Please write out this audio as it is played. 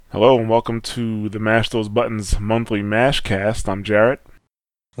Hello and welcome to the Mash Those Buttons monthly Mashcast. I'm Jarrett,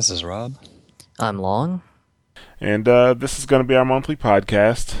 This is Rob. I'm Long. and this is going to be our monthly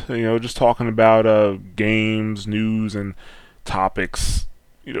podcast. Just talking about games, news, and topics.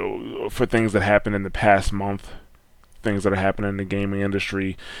 For things that happened in the past month, things that are happening in the gaming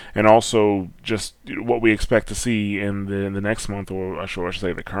industry, and also just what we expect to see in the next month, or I should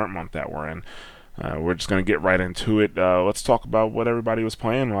say, the current month that we're in. We're just going to get right into it. Let's talk about what everybody was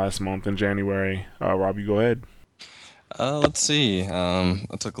playing last month in January. Rob, you go ahead. Let's see. I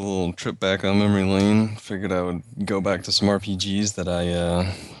took a little trip back on memory lane. Figured I would go back to some RPGs that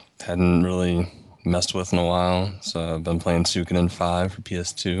I hadn't really messed with in a while. So I've been playing Suikoden 5 for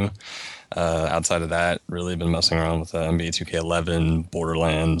PS2. Outside of that, really been messing around with NBA 2K11,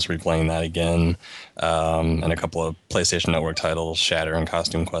 Borderlands, replaying that again, and a couple of PlayStation Network titles, Shatter and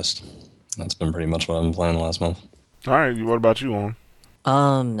Costume Quest. That's been pretty much what I've been playing the last month. All right, what about you,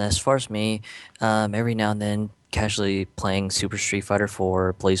 Long? As far as me, every now and then casually playing Super Street Fighter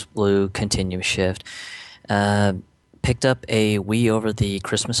 4, Blaze Blue, Continuous Shift. Uh, Picked up a Wii over the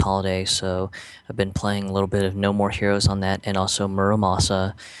Christmas holiday, so I've been playing a little bit of No More Heroes on that, and also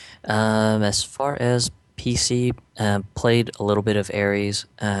Muramasa. As far as PC, played a little bit of Ares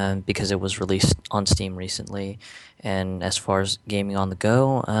because it was released on Steam recently. And as far as gaming on the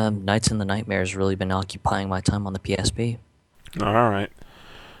go, Nights in the Nightmare has really been occupying my time on the PSP. All right.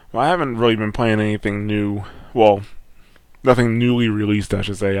 Well, I haven't really been playing anything new. Well, nothing newly released, I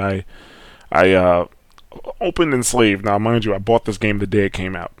should say. I opened Enslaved. Now, mind you, I bought this game the day it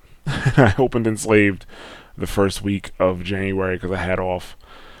came out. I opened Enslaved the first week of January because I had off.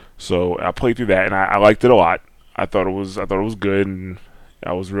 So I played through that, and I liked it a lot. I thought it was good, and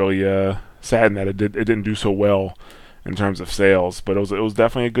I was really saddened that it didn't do so well in terms of sales. But it was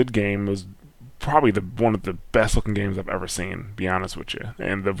definitely a good game. It was probably the one of the best looking games I've ever seen. Be honest with you,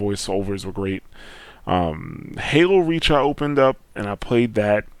 and the voiceovers were great. Halo Reach I opened up and I played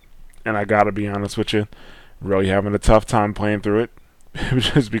that, and I gotta be honest with you, really having a tough time playing through it.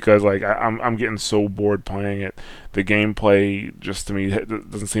 Just because like I'm getting so bored playing it. The gameplay just to me it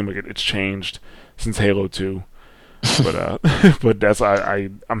doesn't seem like it's changed since Halo 2. But but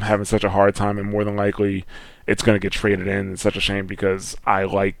I'm having such a hard time, and more than likely it's gonna get traded in. It's such a shame because I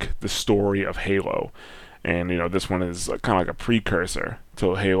like the story of Halo, and this one is kind of like a precursor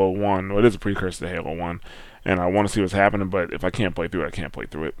to Halo One. Well, it is a precursor to Halo One, and I want to see what's happening. But if I can't play through it, I can't play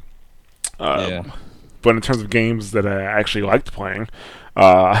through it. Yeah. But in terms of games that I actually liked playing,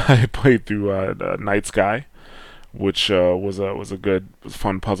 I played through Night Sky, which was a good,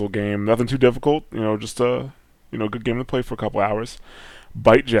 fun puzzle game. Nothing too difficult, just a good game to play for a couple hours.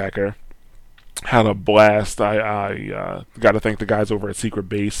 Bite Jacker had a blast. I got to thank the guys over at Secret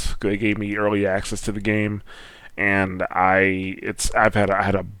Base. They gave me early access to the game, and I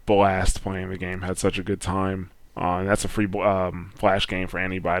had a blast playing the game. Had such a good time. And that's a free flash game for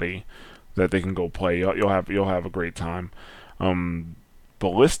anybody that they can go play. You'll have a great time. Um,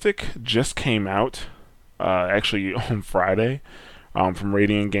 Ballistic just came out actually on Friday from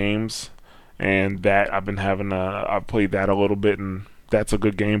Radiant Games, and that I've played that a little bit, and that's a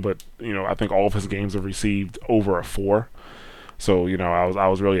good game. But I think all of his games have received over a 4. So I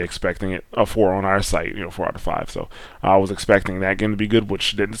was really expecting it a 4 on our site, 4 out of 5. So I was expecting that game to be good,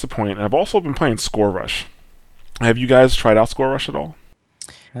 which didn't disappoint. And I've also been playing Score Rush. Have you guys tried out Score Rush at all?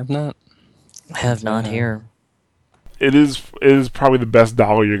 Have not. Have I not have. here. It is probably the best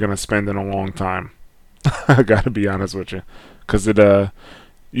dollar you're gonna spend in a long time. I gotta be honest with you, because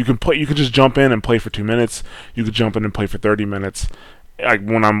you can just jump in and play for 2 minutes. You could jump in and play for 30 minutes. Like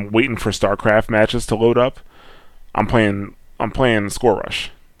when I'm waiting for StarCraft matches to load up, I'm playing Score Rush.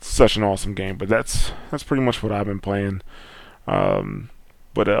 It's such an awesome game. But that's pretty much what I've been playing. Um,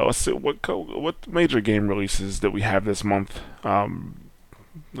 but let's see what major game releases that we have this month.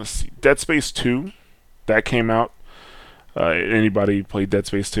 Let's see, Dead Space 2 that came out. Anybody played Dead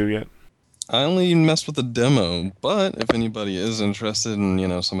Space 2 yet? I only messed with the demo, but if anybody is interested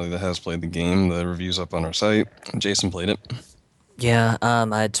in, somebody that has played the game, the review's up on our site. Jason played it. Yeah,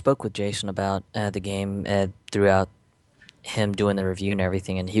 I had spoke with Jason about the game throughout him doing the review and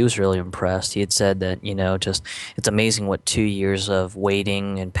everything, and he was really impressed. He had said that just it's amazing what 2 years of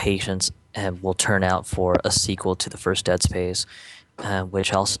waiting and patience will turn out for a sequel to the first Dead Space.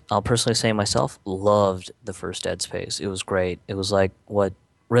 Which I'll personally say myself loved the first Dead Space. It was great. It was like what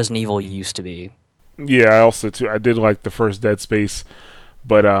Resident Evil used to be. Yeah, I also too. I did like the first Dead Space,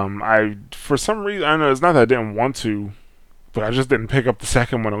 but I for some reason I don't know. It's not that I didn't want to but I just didn't pick up the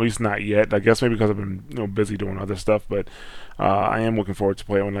second one, at least not yet. I guess maybe because I've been busy doing other stuff, but I am looking forward to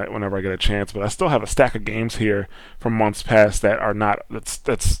play it whenever I get a chance. But I still have a stack of games here from months past that are not that's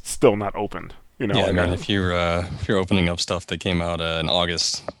still not opened. Yeah, I Like mean, if you're opening up stuff that came out in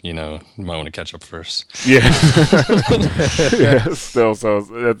August, you might want to catch up first. yeah, yeah. Still,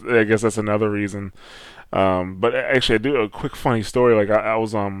 so I guess that's another reason. But actually, I do a quick funny story. Like I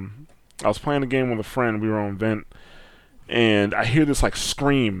was playing a game with a friend. We were on Vent, and I hear this like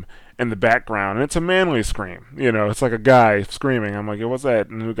scream in the background, and it's a manly scream. It's like a guy screaming. I'm like, "Hey, what's that?"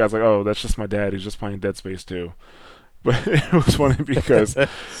 And the guy's like, "Oh, that's just my dad. He's just playing Dead Space 2." But it was funny because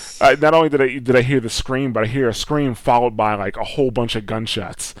not only did I hear the scream, but I hear a scream followed by like a whole bunch of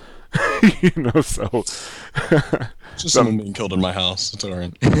gunshots. So Just some someone being killed in my house. It's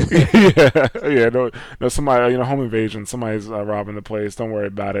alright. yeah, yeah, no, somebody, home invasion. Somebody's robbing the place. Don't worry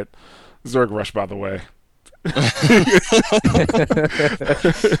about it. Zerg Rush, by the way.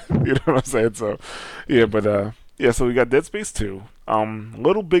 You know what I'm saying? So, yeah, but yeah. So we got Dead Space 2.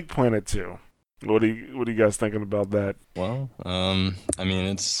 Little Big Planet 2. What are you guys thinking about that? Well, I mean,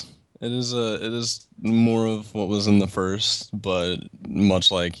 it is more of what was in the first, but much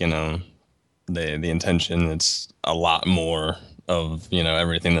like, the intention, it's a lot more of,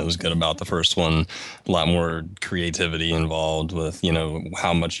 everything that was good about the first one, a lot more creativity involved with,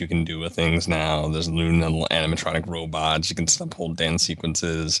 how much you can do with things now. There's new animatronic robots, you can set up whole dance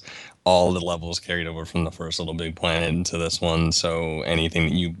sequences, all the levels carried over from the first Little Big Planet into this one. So anything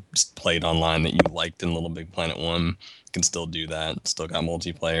that you played online that you liked in Little Big Planet 1 can still do that. Still got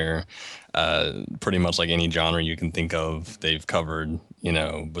multiplayer. Pretty much like any genre you can think of, they've covered,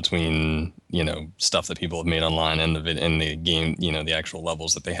 between, stuff that people have made online and the game, the actual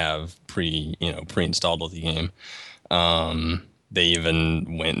levels that they have pre-installed with the game. They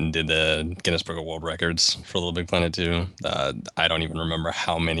even went and did the Guinness Book of World Records for Little Big Planet 2. I don't even remember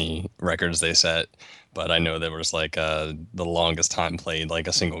how many records they set, but I know there was like the longest time played like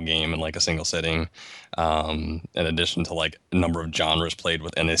a single game in like a single sitting, in addition to like a number of genres played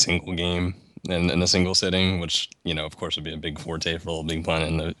within a single game in a single sitting, which, of course would be a big forte for Little Big Planet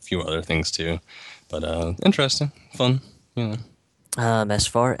and a few other things too. But interesting, fun, As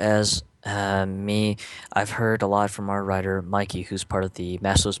far as me, I've heard a lot from our writer Mikey, who's part of the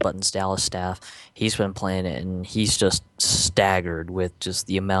Master Those Buttons Dallas staff. He's been playing it, and he's just staggered with just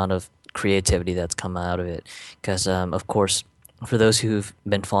the amount of creativity that's come out of it. Because, of course, for those who've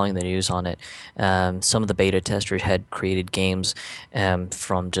been following the news on it, some of the beta testers had created games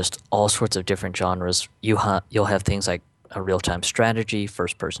from just all sorts of different genres. You'll have things like a real-time strategy,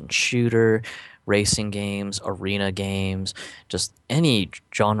 first-person shooter, racing games, arena games, just any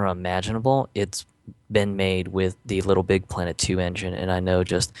genre imaginable. It's been made with the Little Big Planet 2 engine, and I know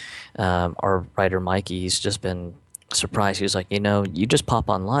just our writer Mikey, he's just been surprised. He was like, you just pop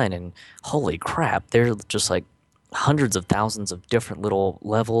online and holy crap, they're just like hundreds of thousands of different little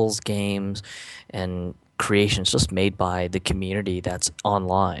levels, games, and creations just made by the community that's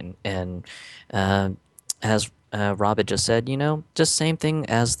online. And as Rob had just said, just same thing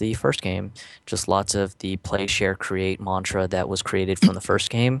as the first game, just lots of the play, share, create mantra that was created from the first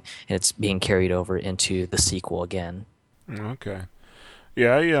game, and it's being carried over into the sequel again. Okay.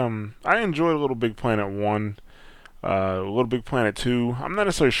 Yeah, I enjoyed Little Big Planet 1. Little Big Planet 2, I'm not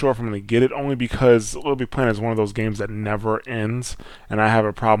necessarily sure if I'm going to get it, only because Little Big Planet is one of those games that never ends, and I have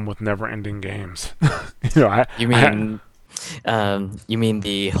a problem with never-ending games. You mean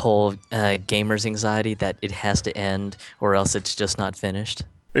the whole gamer's anxiety that it has to end, or else it's just not finished?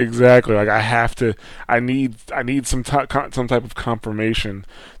 Exactly. Like I need some type of confirmation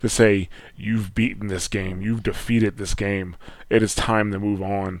to say you've beaten this game, you've defeated this game. It is time to move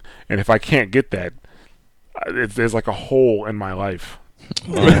on. And if I can't get that, there's like a hole in my life.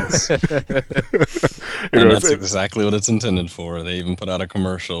 Well, that's exactly what it's intended for. They even put out a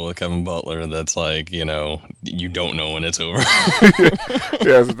commercial with Kevin Butler that's like, you don't know when it's over. Yeah,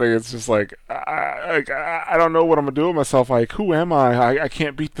 that's the thing. It's just like I don't know what I'm gonna do with myself. Like, who am I? I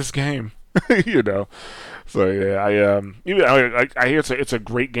can't beat this game. So yeah, I hear it's a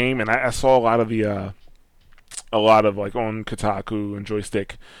great game, and I saw a lot of like on Kotaku and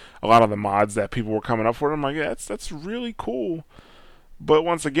Joystick, a lot of the mods that people were coming up for. I'm like, yeah, that's really cool. But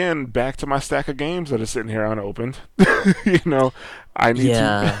once again, back to my stack of games that are sitting here unopened. I need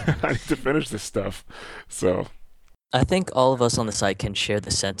Yeah. to I need to finish this stuff. So I think all of us on the site can share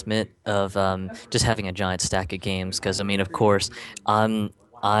the sentiment of just having a giant stack of games. Because I mean, of course, I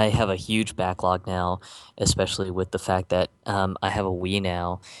have a huge backlog now, especially with the fact that I have a Wii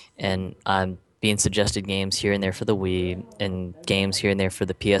now, and being suggested games here and there for the Wii, and games here and there for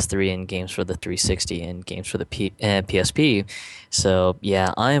the PS3, and games for the 360, and games for the PSP. So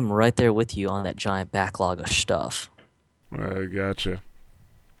yeah, I am right there with you on that giant backlog of stuff. I gotcha.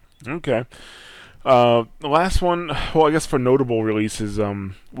 Okay. The last one, well, I guess for notable releases,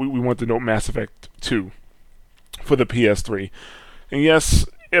 we want to note Mass Effect 2 for the PS3. And yes,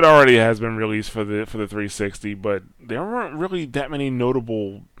 it already has been released for the 360, but there weren't really that many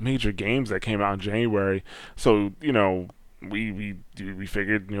notable major games that came out in January. So we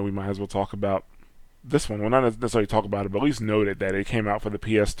figured we might as well talk about this one. Well, not necessarily talk about it, but at least note it that it came out for the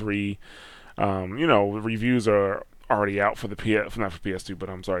PS3. Reviews are already out for the not for PS2, but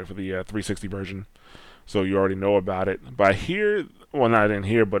I'm sorry, for the 360 version. So you already know about it. But I hear, well, not in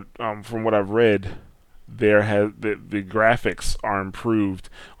here, but from what I've read, the graphics are improved.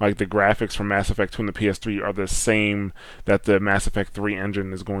 Like the graphics from Mass Effect 2 and the PS3 are the same that the Mass Effect 3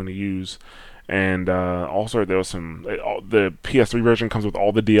 engine is going to use. And also there was the PS3 version comes with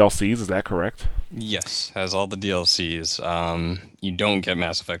all the DLCs. Is that correct? Yes, has all the DLCs. You don't get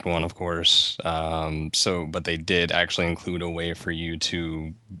Mass Effect 1, of course. But they did actually include a way for you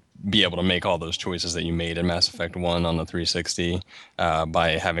to be able to make all those choices that you made in Mass Effect 1 on the 360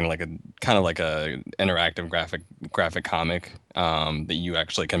 by having like a kind of like a interactive graphic comic that you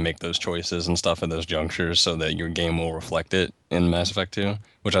actually can make those choices and stuff at those junctures so that your game will reflect it in Mass Effect 2,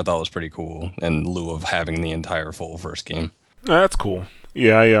 which I thought was pretty cool in lieu of having the entire full first game. That's cool.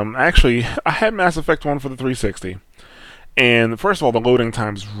 Yeah, I had Mass Effect 1 for the 360. And first of all, the loading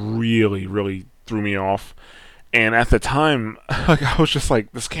times really, really threw me off. And at the time, like I was just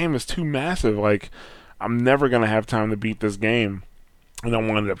like, this game is too massive. Like, I'm never gonna have time to beat this game, and I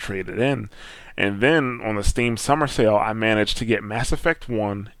wanted to trade it in. And then on the Steam Summer Sale, I managed to get Mass Effect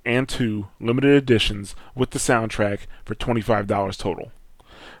 1 and 2 limited editions with the soundtrack for $25 total.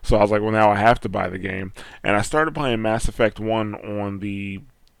 So I was like, well, now I have to buy the game, and I started playing Mass Effect 1 on the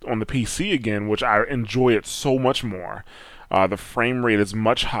PC again, which I enjoy it so much more. The frame rate is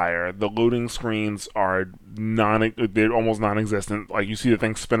much higher. The loading screens are they're almost non-existent. Like you see the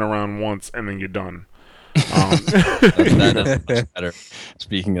thing spin around once and then you're done. That is much better.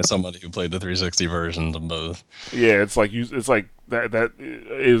 Speaking as somebody who played the 360 versions of both. Yeah, it's like that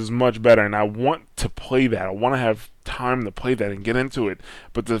is much better, and I want to play that. I want to have time to play that and get into it.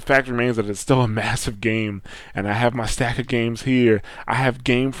 But the fact remains that it's still a massive game, and I have my stack of games here. I have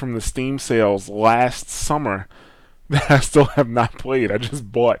game from the Steam sales last summer that I still have not played. I just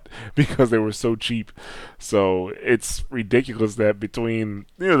bought because they were so cheap. So it's ridiculous that between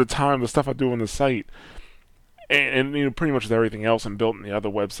the time, the stuff I do on the site, and pretty much with everything else and built in the other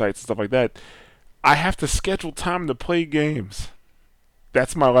websites and stuff like that, I have to schedule time to play games.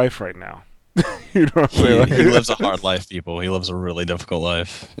 That's my life right now. You know what I'm saying? He lives a hard life, people. He lives a really difficult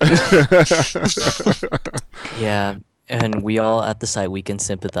life. Yeah, and we all at the site, we can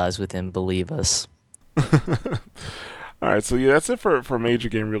sympathize with him, believe us. All right, so yeah, that's it for major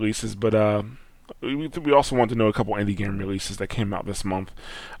game releases. But we also want to know a couple indie game releases that came out this month.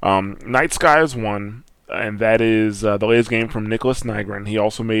 Night Sky is one, and that is the latest game from Nicholas Nygren. He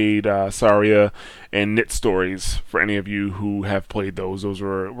also made Saria and Knit Stories. For any of you who have played those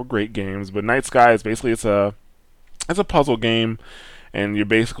were great games. But Night Sky is basically it's a puzzle game, and you're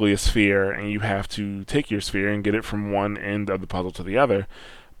basically a sphere, and you have to take your sphere and get it from one end of the puzzle to the other.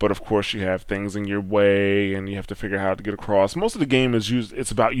 But of course, you have things in your way, and you have to figure out how to get across. Most of the game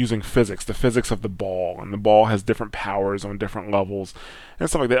it's about using physics, the physics of the ball, and the ball has different powers on different levels, and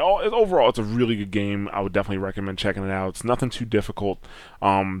stuff like that. Overall, it's a really good game. I would definitely recommend checking it out. It's nothing too difficult.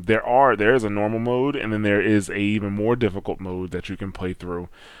 There is a normal mode, and then there is a even more difficult mode that you can play through.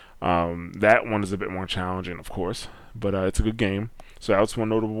 That one is a bit more challenging, of course, but it's a good game. So that's one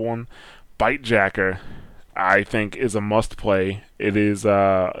notable one. Bite Jacker, I think, is a must play. It is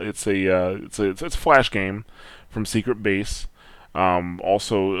it's a flash game from Secret Base.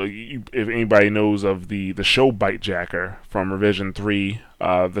 Also, if anybody knows of the show Bite Jacker from Revision 3,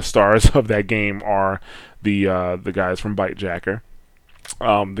 the stars of that game are the guys from Bite Jacker.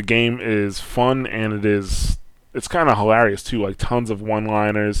 The game is fun, and it's kind of hilarious too, like tons of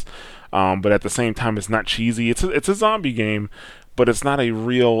one-liners. But at the same time, it's not cheesy. It's a zombie game, but it's not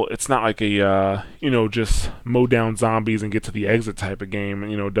like a just mow down zombies and get to the exit type of game.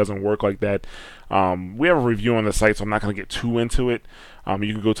 It doesn't work like that. We have a review on the site, so I'm not going to get too into it.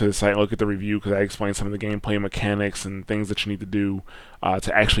 You can go to the site and look at the review, because I explain some of the gameplay mechanics and things that you need to do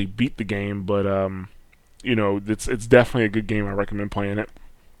to actually beat the game. But it's definitely a good game. I recommend playing it.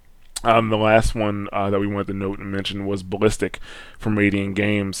 The last one that we wanted to note and mention was Ballistic from Radiant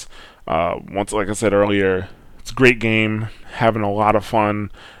Games. Like I said earlier, it's a great game, having a lot of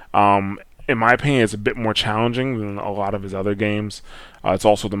fun. And in my opinion, it's a bit more challenging than a lot of his other games. It's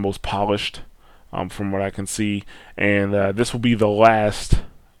also the most polished, from what I can see, and this will be the last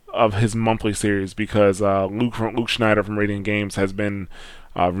of his monthly series because Luke Schneider from Radiant Games has been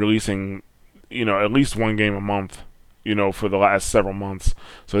releasing, at least one game a month, for the last several months.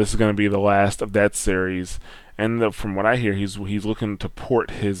 So this is going to be the last of that series. And from what I hear, he's looking to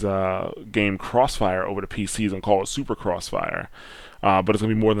port his game Crossfire over to PCs and call it Super Crossfire. But it's going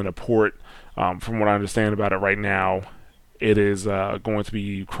to be more than a port. From what I understand about it right now, it is going to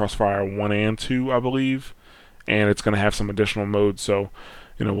be Crossfire 1 and 2, I believe. And it's going to have some additional modes. So,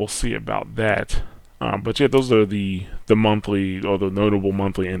 we'll see about that. But yeah, those are the monthly or the notable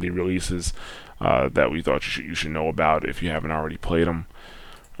monthly indie releases that we thought you should know about if you haven't already played them.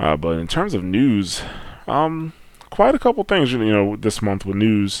 But in terms of news, quite a couple things, this month with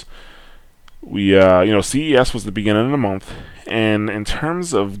news. We, CES was the beginning of the month, and in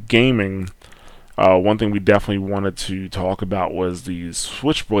terms of gaming, one thing we definitely wanted to talk about was the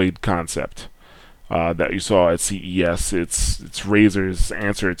Switchblade concept that you saw at CES. It's Razer's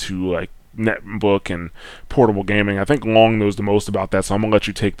answer to like netbook and portable gaming. I think Long knows the most about that, so I'm gonna let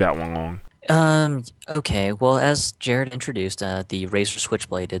you take that one, Long. Okay. Well, as Jared introduced, the Razer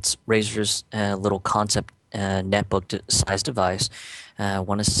Switchblade, it's Razer's little concept netbook size device. I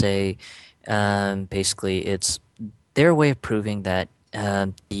want to say, basically, it's their way of proving that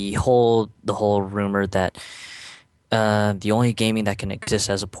the whole rumor that the only gaming that can exist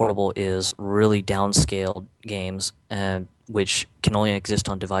as a portable is really downscaled games, which can only exist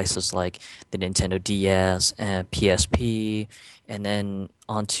on devices like the Nintendo DS and PSP, and then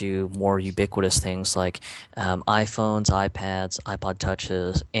onto more ubiquitous things like iPhones, iPads, iPod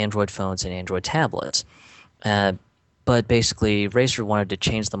Touches, Android phones, and Android tablets. Uh, but basically, Razer wanted to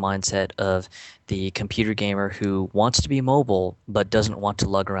change the mindset of the computer gamer who wants to be mobile but doesn't want to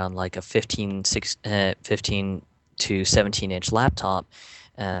lug around like a 15 to 17-inch laptop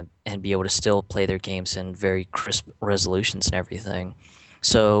and be able to still play their games in very crisp resolutions and everything.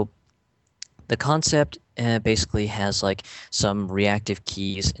 So the concept basically has like some reactive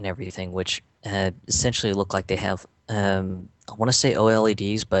keys and everything, which essentially look like they have, I want to say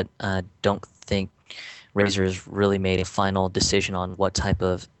OLEDs, but don't think Razer has really made a final decision on what type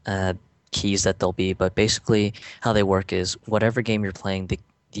of keys that they'll be. But basically, how they work is whatever game you're playing,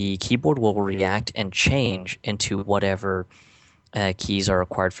 the keyboard will react and change into whatever keys are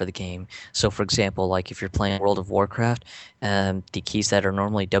required for the game. So, for example, like if you're playing World of Warcraft, the keys that are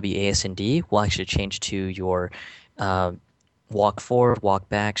normally WASD will actually change to your uh, walk forward, walk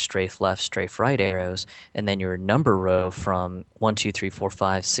back, strafe left, strafe right arrows, and then your number row from 1, 2, 3, 4,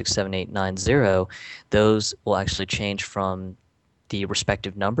 5, 6, 7, 8, 9, 0, those will actually change from the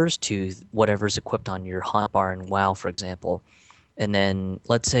respective numbers to whatever's equipped on your hotbar in WoW, for example. And then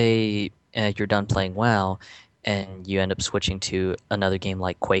let's say you're done playing WoW and you end up switching to another game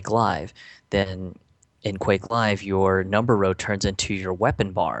like Quake Live. Then in Quake Live, your number row turns into your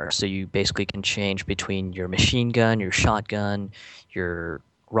weapon bar. So you basically can change between your machine gun, your shotgun, your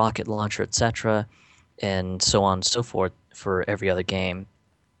rocket launcher, etc., and so on and so forth for every other game.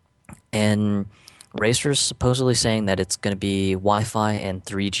 And Racer's supposedly saying that it's going to be Wi-Fi and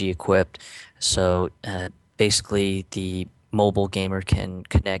 3G equipped. So basically, the mobile gamer can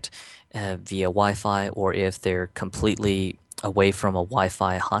connect via Wi-Fi, or if they're completely away from a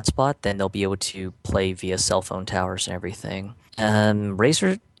Wi-Fi hotspot, then they'll be able to play via cell phone towers and everything.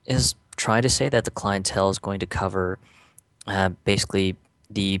 Razer is trying to say that the clientele is going to cover basically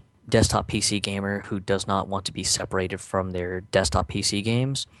the desktop PC gamer who does not want to be separated from their desktop PC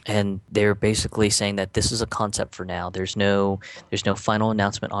games, and they're basically saying that this is a concept for now. There's no final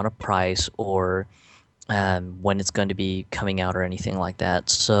announcement on a price or when it's going to be coming out or anything like that.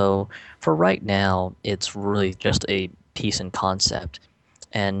 So for right now, it's really just a piece in concept.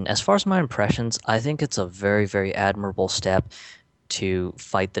 And as far as my impressions, I think it's a very, very admirable step to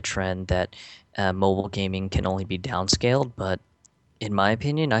fight the trend that mobile gaming can only be downscaled. But in my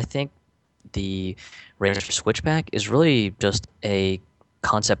opinion, I think the Razer Switchback is really just a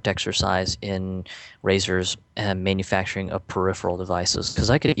concept exercise in Razer's manufacturing of peripheral devices. Because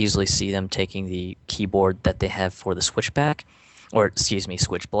I could easily see them taking the keyboard that they have for the Switchback, or excuse me,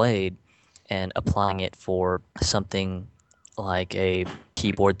 Switchblade, and applying it for something like a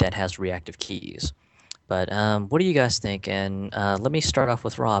keyboard that has reactive keys. But what do you guys think? And let me start off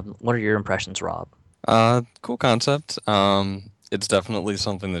with Rob. What are your impressions, Rob? Cool concept. It's definitely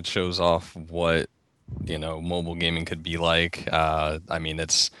something that shows off what, mobile gaming could be like. I mean,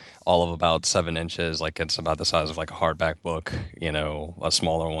 it's all of about 7 inches, like it's about the size of like a hardback book, a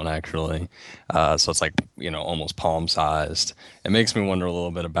smaller one actually. So it's like, almost palm sized. It makes me wonder a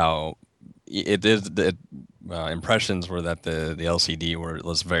little bit about, it did the impressions were that the LCD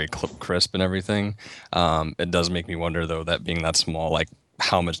was very crisp and everything. It does make me wonder though, that being that small, like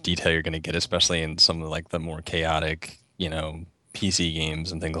how much detail you're going to get, especially in some of like the more chaotic, PC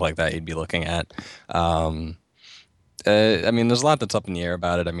games and things like that you'd be looking at. Um, I mean, there's a lot that's up in the air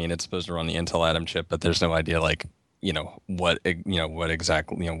about it. I mean, it's supposed to run the Intel Atom chip, but there's no idea like what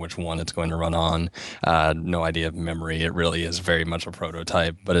exactly which one it's going to run on. No idea of memory. It really is very much a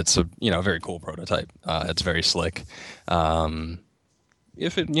prototype, but it's a very cool prototype. It's very slick. Um,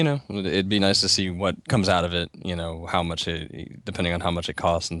 if it it'd be nice to see what comes out of it. How much it depending on how much it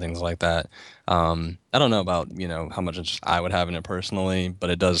costs and things like that. I don't know about how much interest I would have in it personally,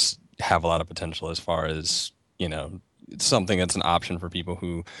 but it does have a lot of potential as far as it's something that's an option for people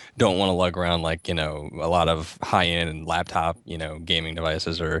who don't want to lug around like a lot of high-end laptop gaming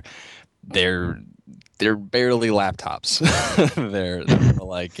devices, or they're they're barely laptops. They're more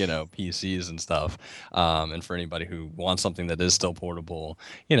like PCs and stuff. And for anybody who wants something that is still portable,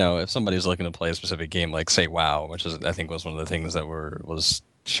 if somebody's looking to play a specific game, like say WoW, which is I think was one of the things that was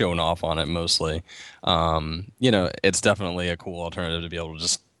shown off on it mostly. It's definitely a cool alternative to be able to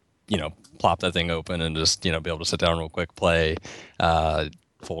just plop that thing open and just be able to sit down real quick, play,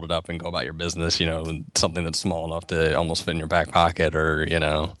 fold it up and go about your business. Something that's small enough to almost fit in your back pocket, or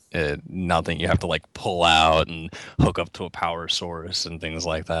nothing you have to like pull out and hook up to a power source and things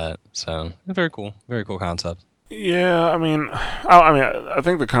like that. So very cool concept. Yeah, I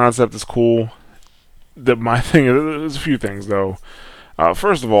think the concept is cool. My thing is, there's a few things though.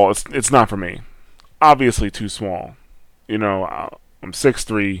 First of all, it's not for me. Obviously, too small. I'm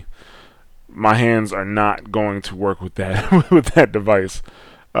 6'3". My hands are not going to work with that with that device.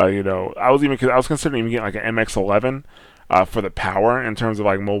 I was considering even getting like an MX11 for the power in terms of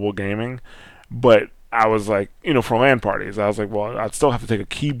like mobile gaming, but I was like, for LAN parties, I was like, well, I'd still have to take a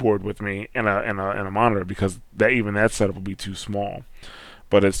keyboard with me and a monitor because that setup would be too small.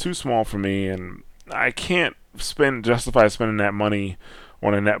 But it's too small for me, and I can't justify spending that money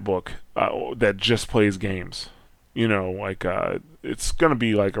on a netbook that just plays games. It's gonna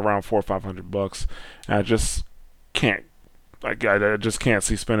be like around $400 or $500, and I just can't. Like I just can't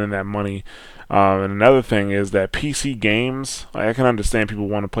see spending that money. And another thing is that PC games. I can understand people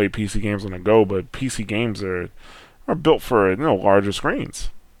want to play PC games on the go, but PC games are built for larger screens.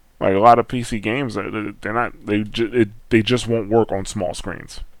 Like a lot of PC games, they're not. They just won't work on small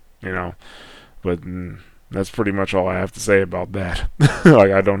screens. You know, but that's pretty much all I have to say about that.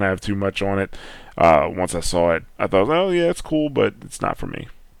 Like I don't have too much on it. Once I saw it, I thought, oh yeah, it's cool, but it's not for me.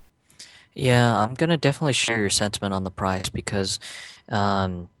 Yeah, I'm gonna definitely share your sentiment on the price because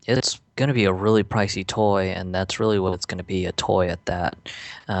it's gonna be a really pricey toy, and that's really what it's gonna be, a toy at that.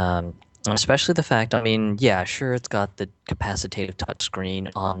 Especially the fact, I mean, yeah, sure, it's got the capacitive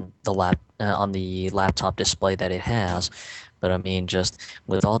touchscreen on the laptop display that it has, but I mean, just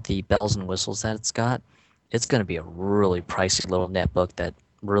with all the bells and whistles that it's gonna be a really pricey little netbook that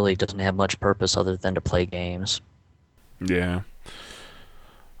really doesn't have much purpose other than to play games. Yeah.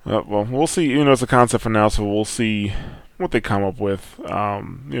 Well, we'll see. It's a concept for now, so we'll see what they come up with.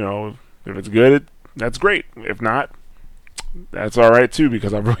 If it's good, that's great. If not, that's all right too,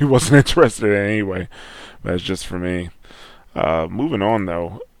 because I really wasn't interested in it anyway. That's just for me. Moving on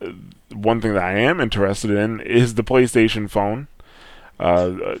though, one thing that I am interested in is the PlayStation phone.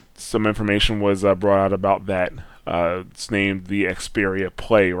 Some information was brought out about that. It's named the Xperia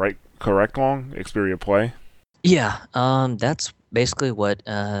Play, right? Correct, Long? Xperia Play? Yeah, that's basically what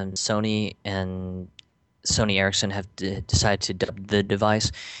Sony and Sony Ericsson have decided to dub the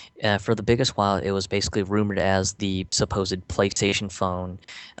device. For the biggest while, it was basically rumored as the supposed PlayStation phone.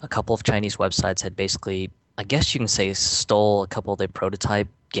 A couple of Chinese websites had basically, I guess you can say, stole a couple of their prototype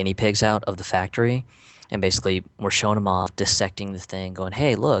guinea pigs out of the factory and basically were showing them off, dissecting the thing, going,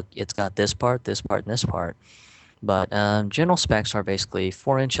 hey, look, it's got this part, and this part. But general specs are basically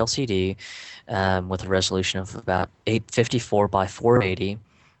 4-inch LCD with a resolution of about 854 by 480,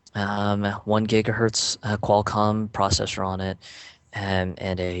 1 gigahertz Qualcomm processor on it, and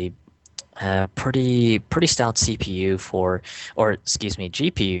a pretty stout CPU or excuse me,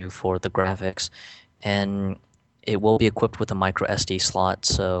 GPU for the graphics, and it will be equipped with a micro SD slot,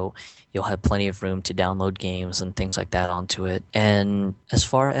 so you'll have plenty of room to download games and things like that onto it. And as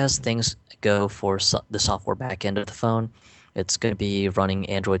far as things go for the software backend of the phone, it's going to be running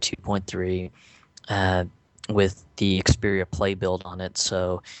Android 2.3 uh, with the Xperia Play build on it.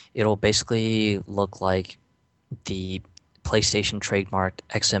 So it'll basically look like the PlayStation trademarked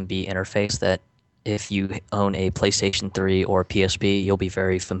XMB interface that if you own a PlayStation 3 or PSP, you'll be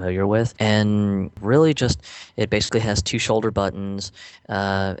very familiar with. And really, just it basically has two shoulder buttons,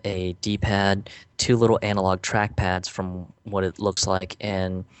 a D-pad, two little analog trackpads from what it looks like,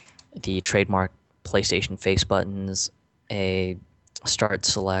 and the trademark PlayStation face buttons, a start,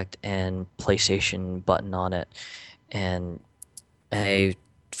 select, and PlayStation button on it, and a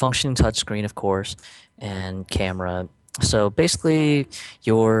functioning touchscreen, of course, and camera. So basically,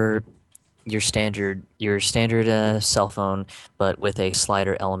 your your standard cell phone, but with a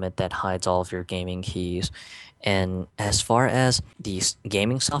slider element that hides all of your gaming keys. And as far as the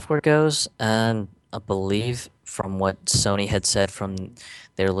gaming software goes, I believe from what Sony had said from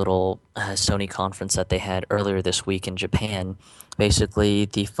their little Sony conference that they had earlier this week in Japan, basically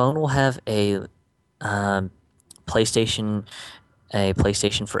the phone will have um, PlayStation a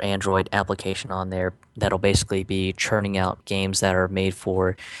PlayStation for Android application on there that'll basically be churning out games that are made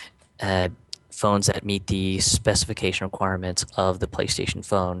for uh, phones that meet the specification requirements of the PlayStation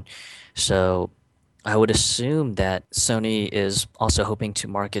phone. So I would assume that Sony is also hoping to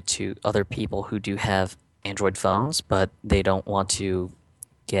market to other people who do have Android phones, but they don't want to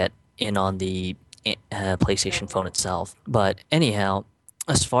get in on the PlayStation phone itself. But anyhow,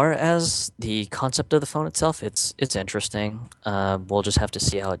 as far as the concept of the phone itself, it's interesting. We'll just have to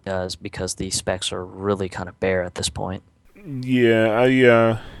see how it does because the specs are really kind of bare at this point.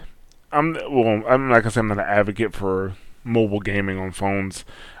 Yeah, I'm like I said, I'm not an advocate for mobile gaming on phones.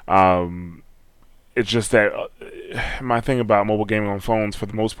 Um, it's just that my thing about mobile gaming on phones, for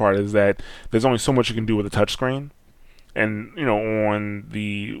the most part, is that there's only so much you can do with a touchscreen, and on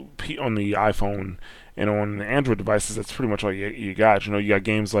the iPhone and on the Android devices, that's pretty much all you got. You got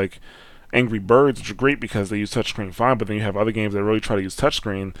games like Angry Birds, which are great because they use touchscreen fine, but then you have other games that really try to use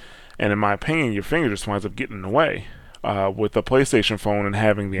touchscreen, and in my opinion, your finger just winds up getting in the way. With the PlayStation phone and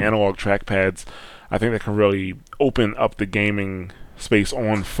having the analog trackpads, I think that can really open up the gaming space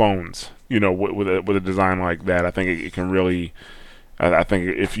on phones. With a design like that, I think it can really. I think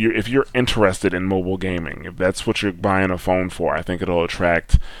if you're interested in mobile gaming, if that's what you're buying a phone for, I think it'll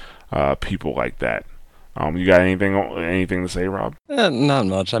attract people like that. You got anything to say, Rob? Not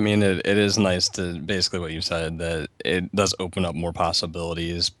much. I mean, it is nice to basically what you said that it does open up more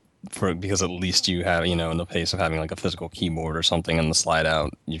possibilities for because at least you have, in the case of having like a physical keyboard or something in the slide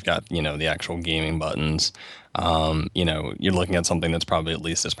out, you've got, the actual gaming buttons. You're looking at something that's probably at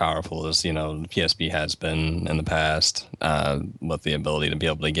least as powerful as, the PSP has been in the past, with the ability to be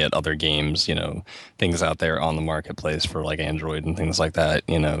able to get other games, things out there on the marketplace for like Android and things like that,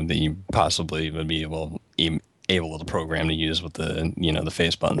 that you possibly would be able to program to use with the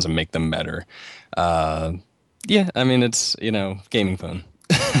face buttons and make them better. Uh, yeah, I mean it's gaming phone,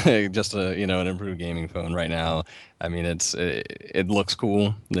 just an improved gaming phone right now. I mean it looks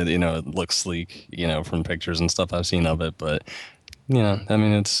cool, it looks sleek, from pictures and stuff I've seen of it, but I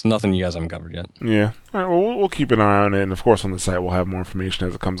mean it's nothing you guys haven't covered yet. Yeah. All right. Well, we'll keep an eye on it, and of course on the site we'll have more information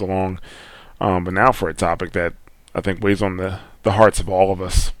as it comes along. But now for a topic that I think weighs on the hearts of all of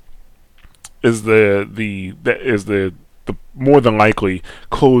us is the more than likely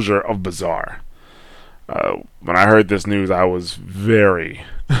closure of Bazaar. When I heard this news, I was very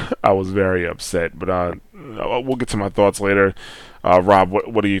I was very upset. But we'll get to my thoughts later. Rob,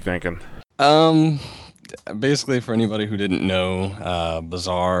 what are you thinking? Um, Basically for anybody who didn't know,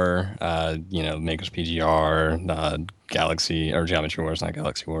 Bazaar, Makers PGR, Galaxy or Geometry Wars, not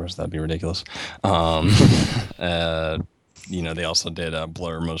Galaxy Wars, that'd be ridiculous. Um, uh, they also did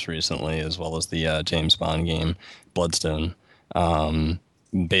Blur most recently, as well as the James Bond game Bloodstone. Um,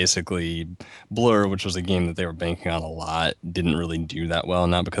 Basically, Blur, which was a game that they were banking on a lot, didn't really do that well.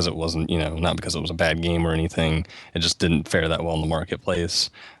 Not because it wasn't, not because it was a bad game or anything. It just didn't fare that well in the marketplace.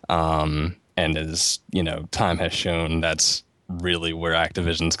 And as time has shown, that's really where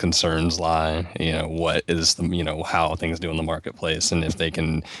Activision's concerns lie. What is how things do in the marketplace, and if they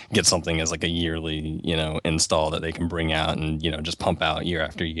can get something as like a yearly install that they can bring out and just pump out year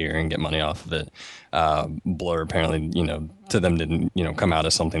after year and get money off of it. Blur apparently to them didn't come out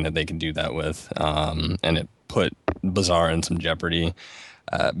as something that they could do that with, and it put Bazaar in some jeopardy.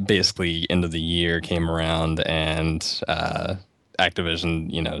 Basically, end of the year came around and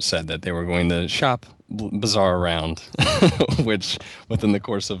Activision, said that they were going to shop Bazaar around, which within the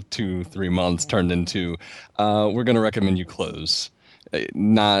course of 2-3 months turned into, we're going to recommend you close.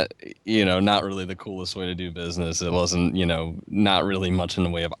 Not, not really the coolest way to do business. It wasn't, not really much in the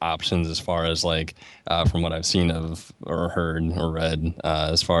way of options as far as like, from what I've seen of or heard or read,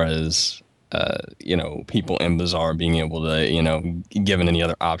 as far as people in Bazaar being able to, given any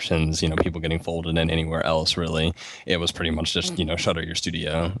other options, people getting folded in anywhere else, really. It was pretty much just, shutter your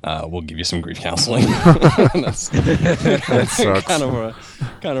studio. We'll give you some grief counseling. That's That sucks.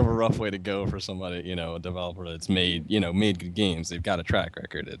 kind of a rough way to go for somebody, a developer that's made good games. They've got a track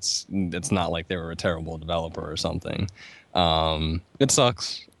record. It's not like they were a terrible developer or something. It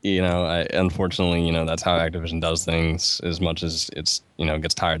sucks. Unfortunately, that's how Activision does things. As much as it's,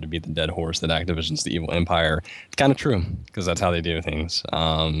 gets tired to beat the dead horse that Activision's the evil empire. It's kind of true because that's how they do things.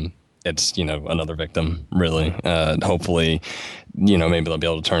 It's, another victim, really. Hopefully, maybe they'll be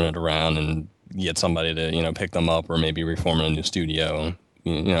able to turn it around and get somebody to, pick them up or maybe reform a new studio.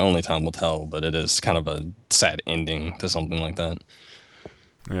 Only time will tell, but it is kind of a sad ending to something like that.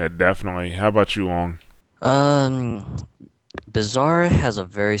 Yeah, definitely. How about you, Long? Um, Bizarre has a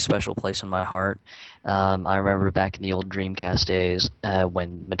very special place in my heart. I remember back in the old Dreamcast days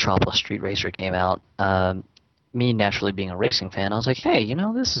when Metropolis Street Racer came out. Me naturally being a racing fan, I was like, hey,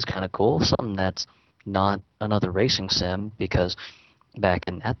 this is kind of cool. Something that's not another racing sim because back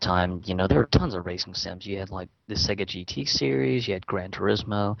in that time, there were tons of racing sims. You had like the Sega GT series, you had Gran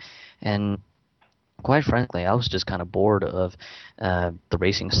Turismo, and quite frankly, I was just kind of bored of the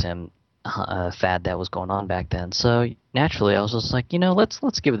racing sim fad that was going on back then. So naturally, I was just like,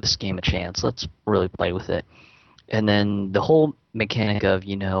 let's give this game a chance. Let's really play with it. And then the whole mechanic of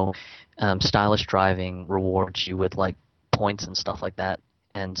stylish driving rewards you with like points and stuff like that,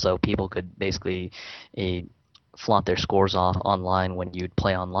 and so people could basically uh, flaunt their scores off online when you'd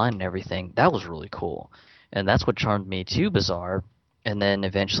play online and everything. That was really cool, and that's what charmed me to Bizarre. And then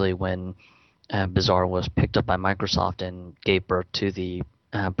eventually, when Bizarre was picked up by Microsoft and gave birth to the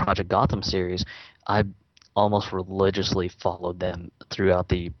Project Gotham series, I almost religiously followed them throughout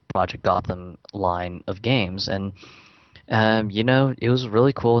the Project Gotham line of games, and it was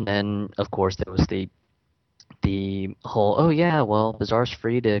really cool. And then, of course, there was the whole, oh yeah, well, Bizarre's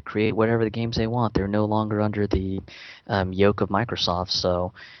free to create whatever the games they want. They're no longer under the yoke of Microsoft.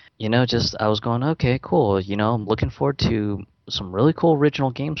 So, just I was going, okay, cool. I'm looking forward to some really cool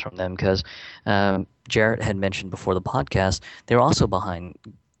original games from them because Jarrett had mentioned before the podcast they're also behind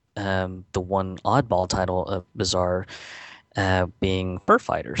the one oddball title of Bizarre being Fur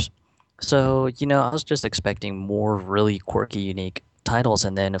Fighters. So, I was just expecting more really quirky, unique titles,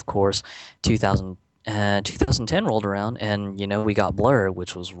 and then of course, 2000, 2010 rolled around, and we got Blur,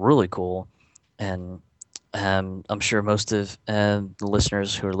 which was really cool, and I'm sure most of the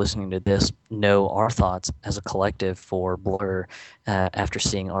listeners who are listening to this know our thoughts as a collective for Blur after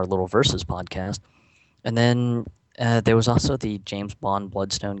seeing our little Versus podcast. And then there was also the James Bond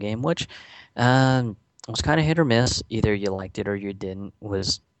Bloodstone game, which was kind of hit or miss. Either you liked it or you didn't,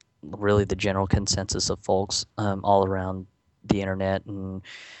 was really the general consensus of folks all around the internet and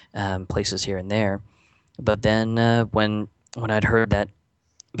places here and there. But then when I'd heard that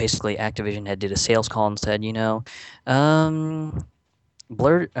basically Activision had did a sales call and said, um,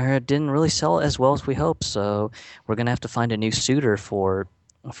 Blur didn't really sell as well as we hoped, so we're gonna have to find a new suitor for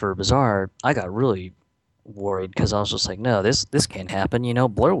Bizarre. I got really worried because I was just like, no, this can't happen.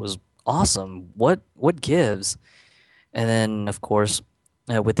 Blur was awesome. What gives? And then, of course,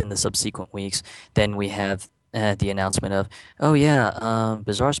 within the subsequent weeks, then we have the announcement of, oh yeah,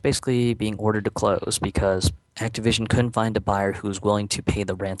 Bizarre's basically being ordered to close because Activision couldn't find a buyer who's willing to pay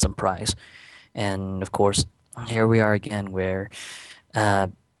the ransom price. And of course, here we are again, where uh,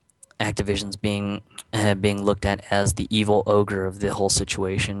 Activision's being looked at as the evil ogre of the whole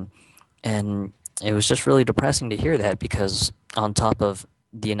situation, and it was just really depressing to hear that because on top of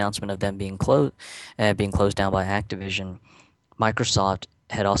the announcement of them being closed down by Activision, Microsoft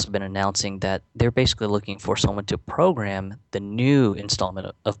had also been announcing that they're basically looking for someone to program the new installment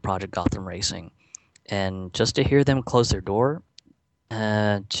of Project Gotham Racing. And just to hear them close their door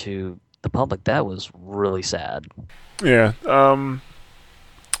to the public, that was really sad. Yeah.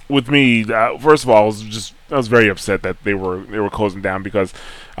 With me, first of all, I was very upset that they were closing down because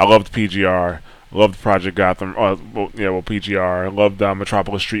I loved PGR, loved Project Gotham, PGR, loved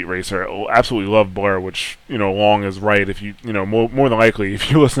Metropolis Street Racer, absolutely loved Blur, which Long is right. If more than likely, if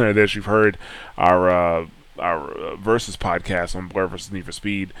you listen to this, you've heard our Versus podcast on Blur versus Need for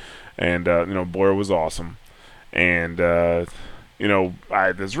Speed, and Blur was awesome, and there's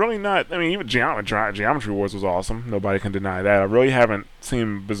really not. I mean, even Geometry Wars was awesome. Nobody can deny that. I really haven't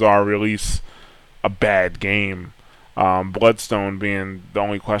seen Bizarre release a bad game. Bloodstone being the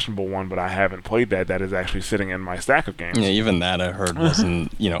only questionable one, but I haven't played that. That is actually sitting in my stack of games. Yeah, even that I heard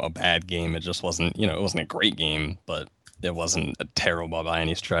wasn't, a bad game. It just wasn't, it wasn't a great game, but it wasn't a terrible by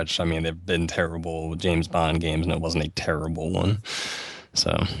any stretch. I mean, there've been terrible James Bond games, and it wasn't a terrible one.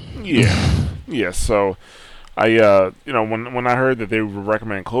 So yeah. So when I heard that they would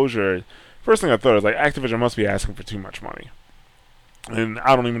recommend closure, first thing I thought was like Activision must be asking for too much money, and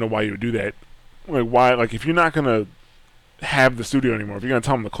I don't even know why you would do that. Like why? Like if you're not gonna have the studio anymore, if you're gonna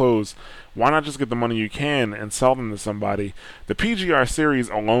tell them to close, why not just get the money you can and sell them to somebody? The PGR series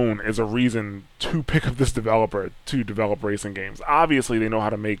alone is a reason to pick up this developer to develop racing games. Obviously, they know how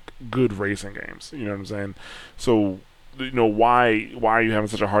to make good racing games. You know what I'm saying? So why are you having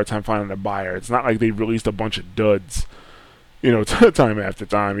such a hard time finding a buyer? It's not like they released a bunch of duds, time after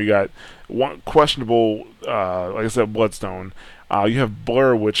time. You got one questionable, like I said, Bloodstone. You have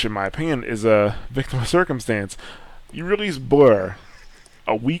Blur, which in my opinion is a victim of circumstance. You release Blur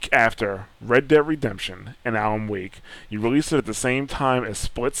a week after Red Dead Redemption and Alan Wake. You released it at the same time as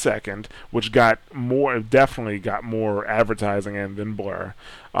Split Second, which definitely got more advertising in than Blur.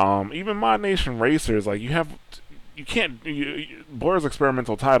 Even Mod Nation Racers, like you can't. Blur's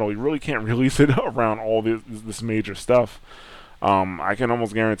experimental title. You really can't release it around all this major stuff. I can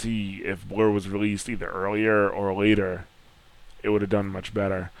almost guarantee if Blur was released either earlier or later, it would have done much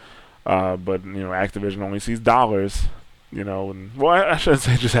better. But Activision only sees dollars. And well, I shouldn't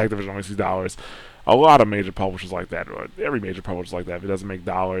say just Activision only sees dollars. A lot of major publishers like that. Or every major publisher like that. If it doesn't make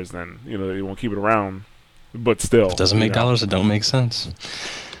dollars, then they won't keep it around. But still, if it doesn't make dollars, it don't make sense.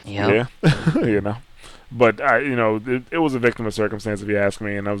 Yeah. But it was a victim of circumstance, if you ask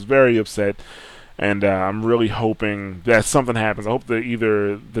me, and I was very upset. And I'm really hoping that something happens. I hope that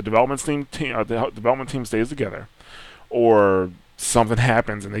either the development team stays together, or something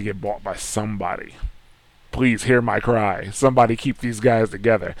happens and they get bought by somebody. Please hear my cry. Somebody keep these guys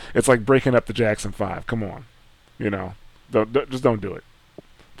together. It's like breaking up the Jackson 5. Come on, just don't do it,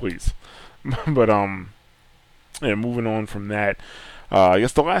 please. But moving on from that. I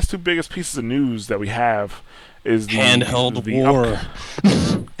guess the last two biggest pieces of news that we have is the handheld war.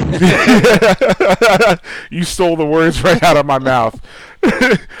 You stole the words right out of my mouth.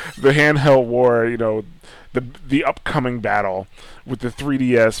 The handheld war, the upcoming battle with the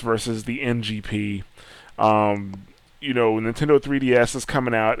 3DS versus the NGP. Nintendo 3DS is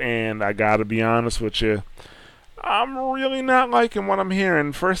coming out, and I gotta be honest with you, I'm really not liking what I'm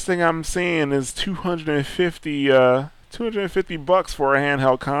hearing. First thing I'm seeing is $250 for a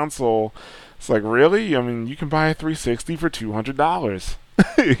handheld console. It's like, really? I mean, you can buy a 360 for $200.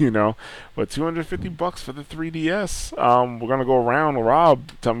 But $250 for the 3DS. We're gonna go around.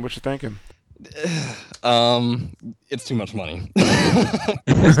 Rob, tell me what you're thinking. It's too much money.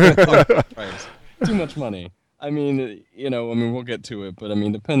 Too much money. I mean, we'll get to it, but I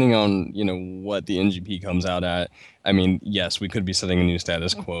mean, depending on, what the NGP comes out at, I mean, yes, we could be setting a new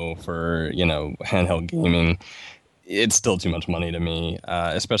status quo for, handheld gaming. It's still too much money to me,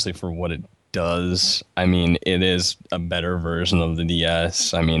 especially for what it does. I mean, it is a better version of the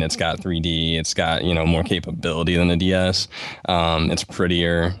DS. I mean, it's got 3D. It's got, more capability than the DS. It's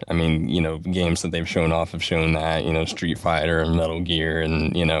prettier. I mean, games that they've shown off have shown that, Street Fighter and Metal Gear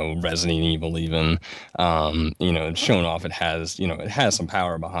and, Resident Evil even, it's shown off. It has some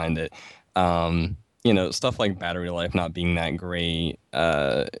power behind it. Stuff like battery life not being that great,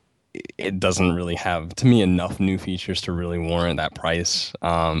 it doesn't really have, to me, enough new features to really warrant that price.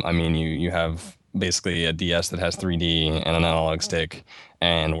 I mean, you have basically a DS that has 3D and an analog stick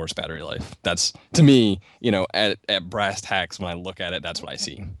and worse battery life. That's, to me, at brass tacks, when I look at it, that's what I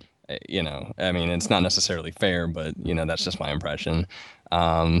see. I mean, it's not necessarily fair, but, that's just my impression.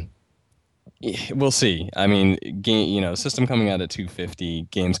 We'll see. I mean, system coming out at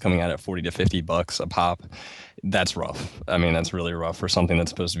 $250, games coming out at $40 to $50 a pop. That's rough. I mean, that's really rough for something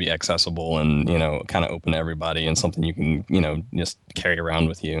that's supposed to be accessible and, kind of open to everybody and something you can, just carry around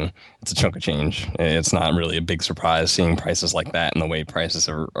with you. It's a chunk of change. It's not really a big surprise seeing prices like that and the way prices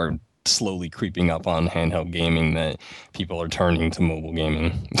are slowly creeping up on handheld gaming that people are turning to mobile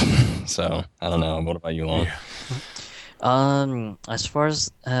gaming. So, I don't know. What about you, Lon? Yeah. As far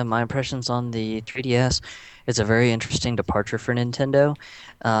as my impressions on the 3DS, it's a very interesting departure for Nintendo.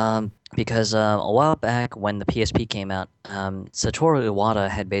 Because a while back when the PSP came out, Satoru Iwata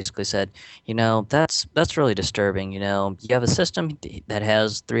had basically said, that's really disturbing. You have a system that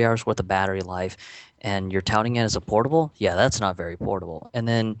has 3 hours worth of battery life, and you're touting it as a portable. Yeah, that's not very portable. And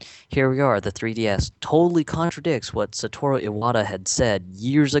then here we are, the 3DS totally contradicts what Satoru Iwata had said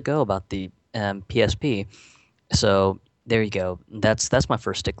years ago about the PSP. So there you go. That's my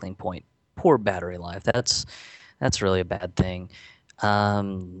first stickling point. Poor battery life. That's really a bad thing.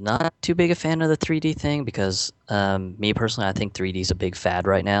 Not too big a fan of the 3D thing because me personally, I think 3D is a big fad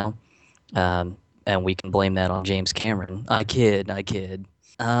right now, and we can blame that on James Cameron. I kid.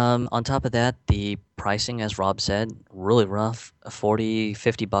 On top of that, the pricing, as Rob said, really rough. 40,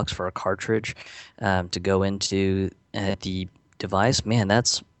 $50 for a cartridge to go into the device. Man,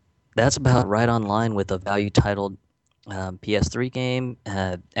 that's about right on line with a value titled PS3 game,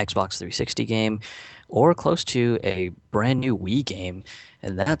 Xbox 360 game, or close to a brand new Wii game,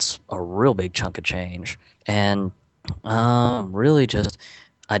 and that's a real big chunk of change. And really, just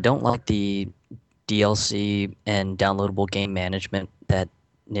I don't like the DLC and downloadable game management that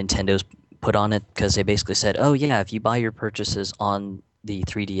Nintendo's put on it because they basically said, "Oh yeah, if you buy your purchases on the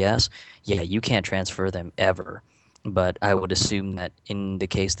 3DS, yeah, you can't transfer them ever." But I would assume that in the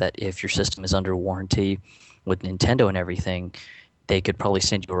case that if your system is under warranty with Nintendo and everything, they could probably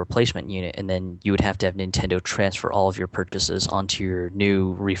send you a replacement unit, and then you would have to have Nintendo transfer all of your purchases onto your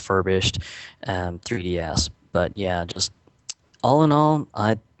new refurbished 3DS. But yeah, just all in all,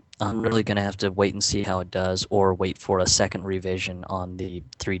 I'm really gonna have to wait and see how it does, or wait for a second revision on the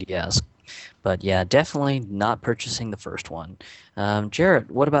 3DS. But yeah, definitely not purchasing the first one.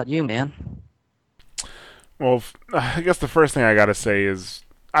 Jarrett, what about you, man? Well, I guess the first thing I gotta say is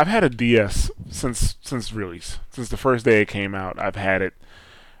I've had a DS since release, since the first day it came out. I've had it,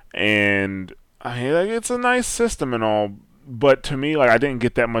 and like, it's a nice system and all, but to me, like I didn't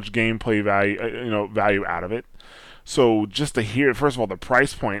get that much gameplay value, value out of it. So just to hear, first of all, the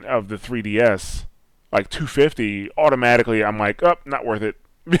price point of the 3DS, like 250, automatically I'm like, oh, not worth it,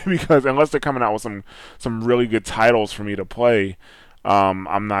 because unless they're coming out with some really good titles for me to play,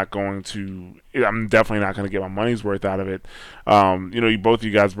 I'm not going to. I'm definitely not going to get my money's worth out of it. Both of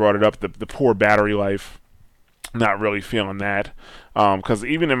you guys brought it up, the poor battery life. Not really feeling that, because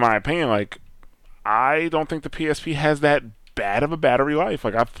even in my opinion, like I don't think the PSP has that bad of a battery life.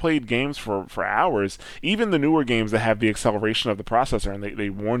 Like I've played games for hours, even the newer games that have the acceleration of the processor, and they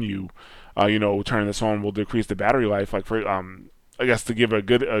warn you, turning this on will decrease the battery life. Like for I guess to give a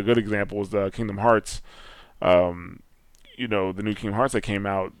good example is the Kingdom Hearts. The new Kingdom Hearts that came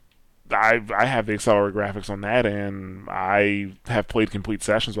out. I have the accelerated graphics on that, and I have played complete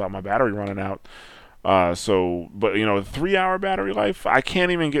sessions without my battery running out. But 3 hour battery life, I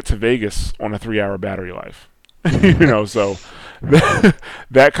can't even get to Vegas on a 3 hour battery life. So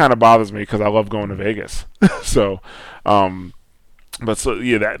that kind of bothers me because I love going to Vegas. so, that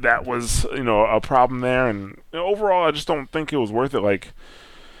was a problem there, and overall, I just don't think it was worth it. Like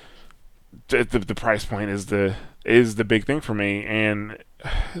the price point is the big thing for me, and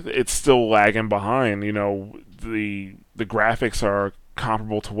it's still lagging behind. The graphics are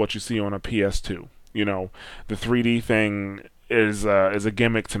comparable to what you see on a PS2. The 3D thing is a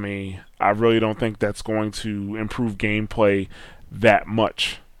gimmick to me. I really don't think that's going to improve gameplay that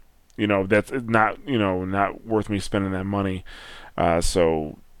much. That's not worth me spending that money.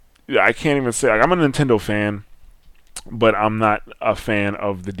 So I can't even say, like, I'm a Nintendo fan, but I'm not a fan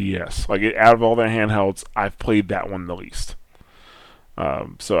of the DS. Like out of all their handhelds, I've played that one the least.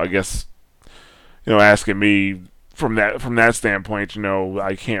 So I guess asking me from that standpoint,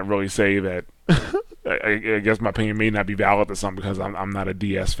 I can't really say that. I guess my opinion may not be valid to some because I'm not a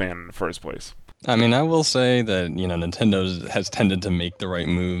DS fan in the first place. I mean, I will say that, Nintendo has tended to make the right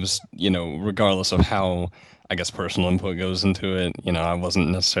moves, regardless of how, I guess, personal input goes into it. I wasn't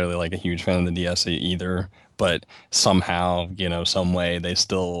necessarily like a huge fan of the DS either, but somehow, some way they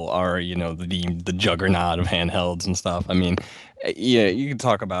still are, the juggernaut of handhelds and stuff. I mean, yeah, you could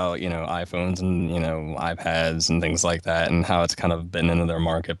talk about, iPhones and, iPads and things like that and how it's kind of been into their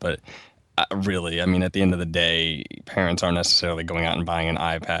market, but really, I mean, at the end of the day, parents aren't necessarily going out and buying an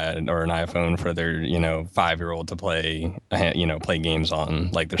iPad or an iPhone for their, 5-year-old to play, play games on.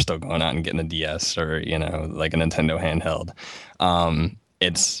 Like they're still going out and getting a DS or, like a Nintendo handheld.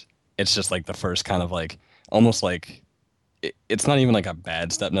 It's just like the first kind of like, almost like, it's not even like a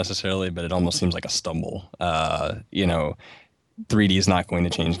bad step necessarily, but it almost seems like a stumble. 3D is not going to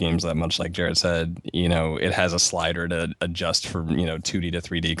change games that much, like Jared said. It has a slider to adjust for 2D to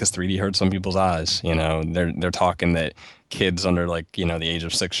 3D because 3D hurts some people's eyes. They're talking that kids under like the age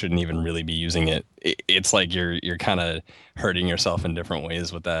of 6 shouldn't even really be using it. It's like you're kind of hurting yourself in different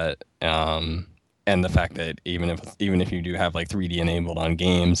ways with that. And the fact that even if you do have like 3D enabled on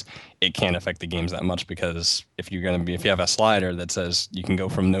games, it can't affect the games that much because if you have a slider that says you can go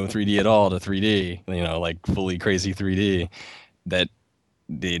from no 3D at all to 3D, like fully crazy 3D, that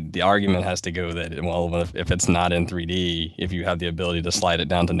the argument has to go that, well, if it's not in 3D, if you have the ability to slide it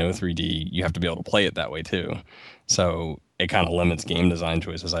down to no 3D, you have to be able to play it that way too. So it kind of limits game design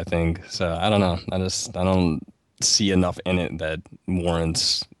choices, I think. So I don't know. I don't see enough in it that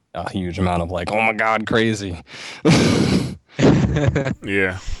warrants a huge amount of like, oh my God, crazy.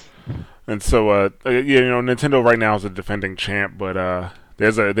 Yeah. And so, Nintendo right now is a defending champ, but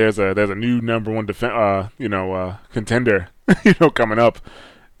there's a new number one contender coming up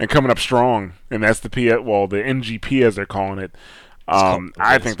and coming up strong, and that's the the NGP as they're calling it.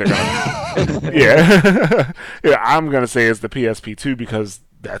 I think they're gonna, yeah, yeah. I'm gonna say it's the PSP2 because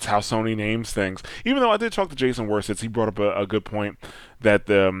that's how Sony names things. Even though I did talk to Jason Worsitz, he brought up a good point that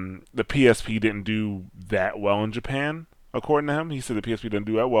the PSP didn't do that well in Japan. According to him, he said the PSP didn't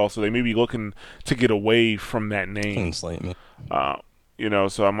do that well, so they may be looking to get away from that name. Clean slate, man.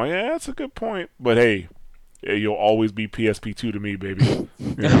 So I'm like, yeah, that's a good point. But hey, you'll always be PSP2 to me, baby.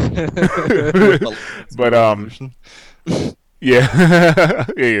 But yeah,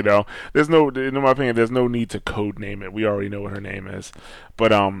 yeah, there's no, in my opinion, there's no need to code name it. We already know what her name is.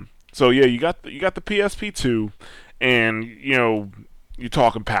 But so yeah, you got the PSP2, and you're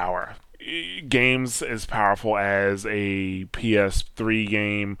talking power. Games as powerful as a PS3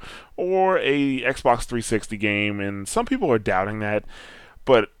 game or a Xbox 360 game, and some people are doubting that,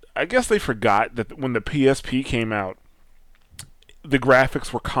 but I guess they forgot that when the PSP came out, the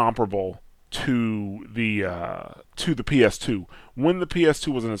graphics were comparable to the PS2. When the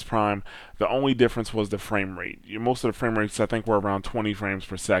PS2 was in its prime, the only difference was the frame rate. Most of the frame rates, I think, were around 20 frames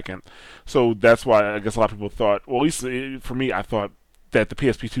per second. So that's why I guess a lot of people thought, well, at least for me, I thought that the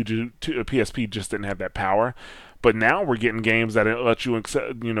PSP just didn't have that power. But now we're getting games that let you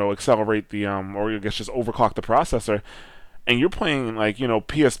accelerate the or I guess just overclock the processor, and you're playing like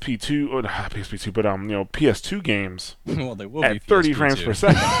PSP2 or not PSP2, but PS2 games Well, they will be at 30 PSP frames too. per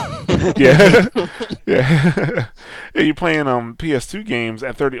second. Yeah, yeah. Yeah, you're playing PS2 games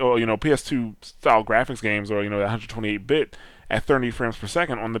at 30, or PS2 style graphics games, or 128-bit at 30 frames per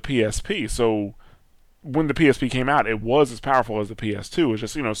second on the PSP. So when the PSP came out, it was as powerful as the PS2. It's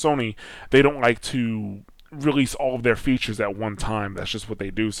just Sony, they don't like to release all of their features at one time. That's just what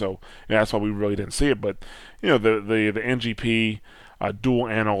they do. So that's why we really didn't see it. But the NGP, dual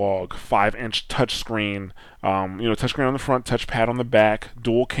analog, 5-inch touchscreen, touchscreen on the front, touchpad on the back,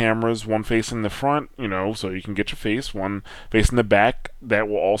 dual cameras, one facing the front, so you can get your face, one facing the back. That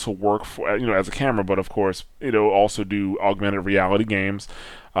will also work for as a camera, but of course it'll also do augmented reality games,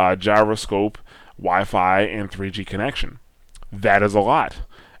 gyroscope, Wi-Fi, and 3G connection. That is a lot,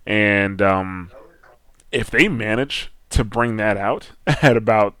 and if they manage to bring that out at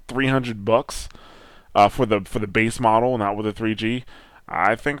about $300 for the base model, not with the 3G,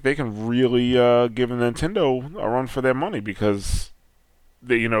 I think they can really give Nintendo a run for their money, because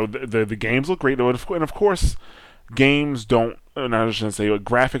the games look great, and of course games don't. I shouldn't say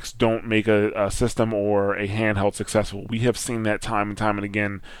graphics don't make a system or a handheld successful. We have seen that time and time and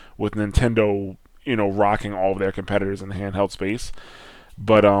again with Nintendo, rocking all of their competitors in the handheld space.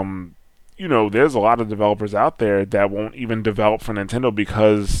 But there's a lot of developers out there that won't even develop for Nintendo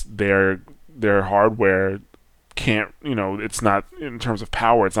because their hardware can't, it's not, in terms of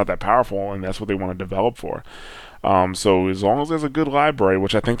power, it's not that powerful, and that's what they want to develop for. So as long as there's a good library,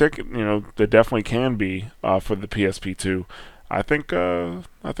 which I think there definitely can be for the PSP2, I think we're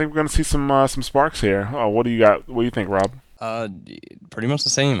going to see some sparks here. What do you got? What do you think, Rob? Pretty much the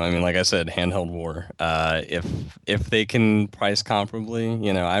same. I mean, like I said, handheld war. If they can price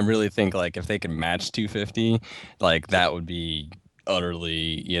comparably, I really think like if they can match 250, like that would be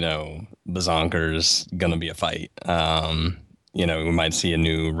utterly, bazonkers gonna be a fight. We might see a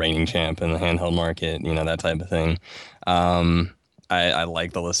new reigning champ in the handheld market, that type of thing. I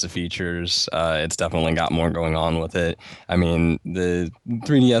like the list of features. It's definitely got more going on with it. I mean, the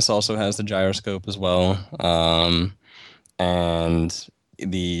 3DS also has the gyroscope as well. And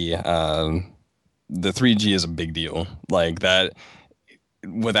the 3G is a big deal. Like that,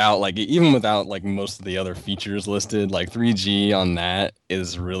 even without like most of the other features listed, like 3G on that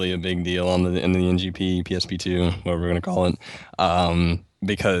is really a big deal in the NGP, PSP2, whatever we're gonna call it,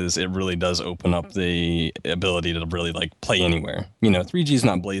 because it really does open up the ability to really like play anywhere. 3G is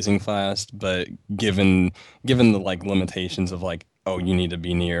not blazing fast, but given the like limitations of like, oh, you need to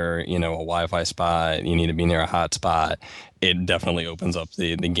be near, a Wi-Fi spot, you need to be near a hotspot, it definitely opens up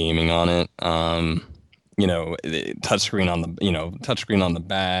the gaming on it. Touchscreen on the, touchscreen on the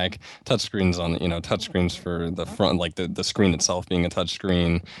back, touchscreens on, touchscreens for the front, like the screen itself being a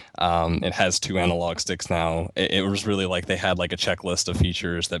touchscreen. It has 2 analog sticks now. It was really like they had like a checklist of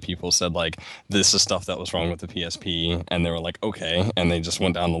features that people said like, this is stuff that was wrong with the PSP, and they were like, okay, and they just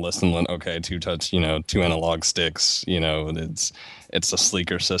went down the list and went, okay, 2 analog sticks. It's a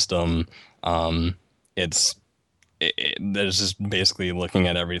sleeker system. There's just basically looking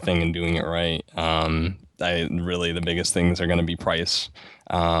at everything and doing it right. The biggest things are going to be price.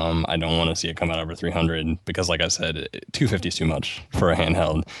 I don't want to see it come out over 300 because, like I said, 250 is too much for a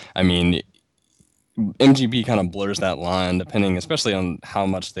handheld. I mean, MGP kind of blurs that line depending, especially on how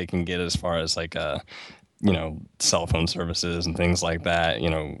much they can get as far as like cell phone services and things like that.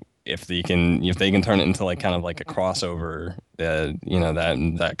 If they can turn it into like kind of like a crossover,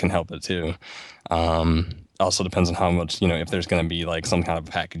 that can help it too. Also depends on how much, if there's going to be like some kind of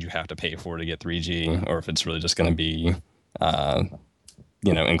package you have to pay for to get 3G, or if it's really just going to be, uh,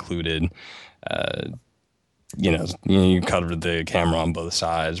 included. Uh, you covered the camera on both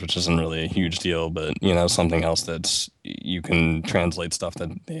sides, which isn't really a huge deal, but something else that's you can translate stuff that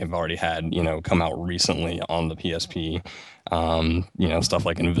they have already had, come out recently on the PSP. Stuff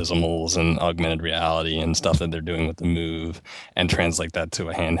like Invisimals and augmented reality and stuff that they're doing with the Move, and translate that to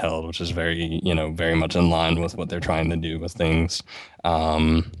a handheld, which is very much in line with what they're trying to do with things.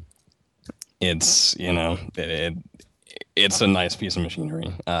 It's it's a nice piece of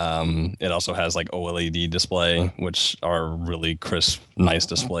machinery. It also has like OLED display, which are really crisp, nice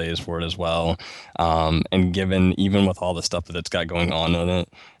displays for it as well. And given even with all the stuff that it's got going on in it,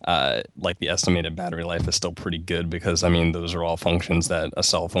 like the estimated battery life is still pretty good because I mean those are all functions that a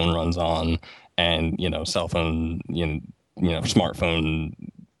cell phone runs on, and cell phone, smartphone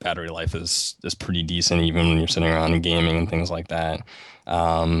battery life is pretty decent even when you're sitting around and gaming and things like that.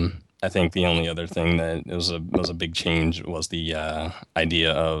 I think the only other thing that was a big change was the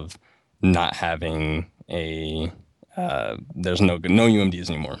idea of not having a there's no UMDs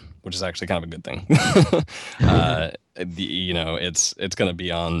anymore, which is actually kind of a good thing. It's going to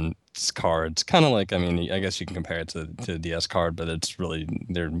be on cards, kind of like, I mean, I guess you can compare it to DS card, but it's really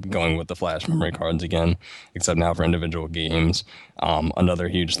they're going with the flash memory cards again, except now for individual games. Another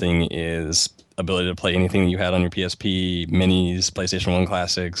huge thing is ability to play anything that you had on your PSP, minis, PlayStation 1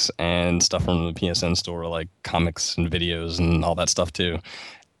 classics, and stuff from the PSN store, like comics and videos and all that stuff too.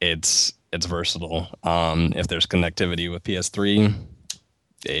 It's versatile. If there's connectivity with PS3,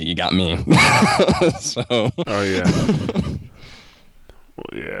 you got me. So, Oh yeah.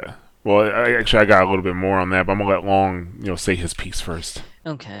 Well, yeah. Well, I got a little bit more on that, but I'm gonna let Long, say his piece first.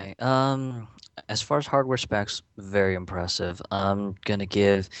 Okay. As far as hardware specs, very impressive. I'm gonna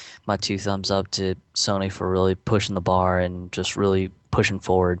give my two thumbs up to Sony for really pushing the bar and just really pushing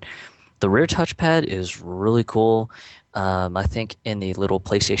forward. The rear touchpad is really cool. I think in the little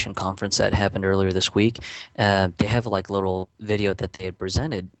PlayStation conference that happened earlier this week, they have like little video that they had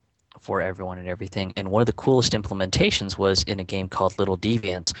presented for everyone and everything. And one of the coolest implementations was in a game called Little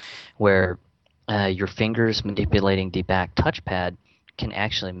Deviants, where your fingers manipulating the back touchpad can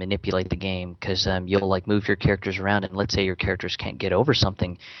actually manipulate the game because you'll like move your characters around, and let's say your characters can't get over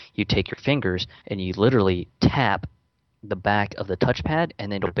something, you take your fingers and you literally tap the back of the touchpad,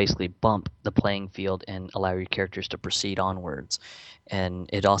 and then it'll basically bump the playing field and allow your characters to proceed onwards. And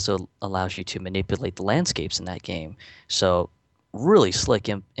it also allows you to manipulate the landscapes in that game. So really slick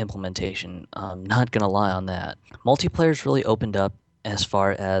implementation. I'm not gonna lie on that. Multiplayer's really opened up as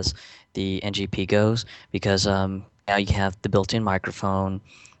far as the NGP goes because now you have the built-in microphone.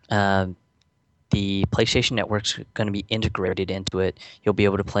 Um, the PlayStation Network's going to be integrated into it. You'll be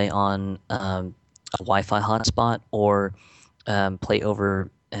able to play on a Wi-Fi hotspot or play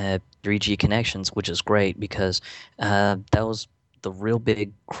over 3G connections, which is great because that was the real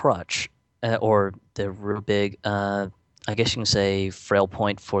big crutch or the real big, I guess you can say, frail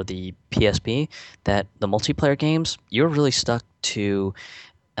point for the PSP, that the multiplayer games, you're really stuck to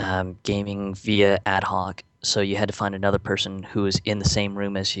gaming via ad hoc. So you had to find another person who was in the same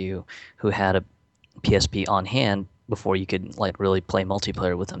room as you, who had a PSP on hand before you could like really play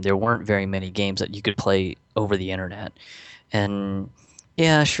multiplayer with them. There weren't very many games that you could play over the internet. And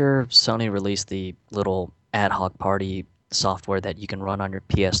yeah, sure, Sony released the little ad hoc party software that you can run on your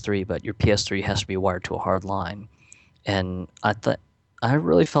PS3, but your PS3 has to be wired to a hard line. And I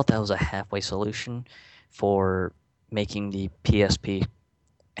really felt that was a halfway solution for making the PSP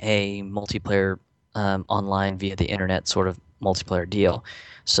a multiplayer online via the internet sort of multiplayer deal.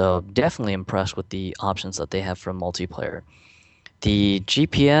 So definitely impressed with the options that they have for multiplayer. The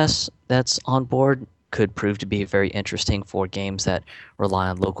GPS that's on board could prove to be very interesting for games that rely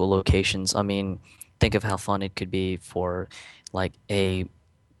on local locations. I mean, think of how fun it could be for like a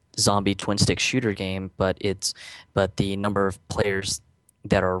zombie twin stick shooter game, but the number of players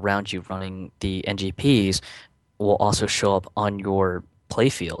that are around you running the NGPs will also show up on your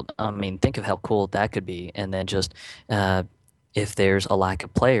playfield. I mean, think of how cool that could be. And then just uh, if there's a lack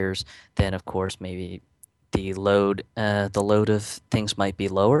of players, then of course maybe the load of things might be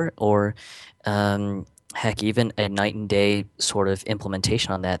lower, or heck, even a night and day sort of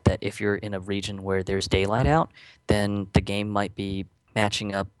implementation on that. That if you're in a region where there's daylight out, then the game might be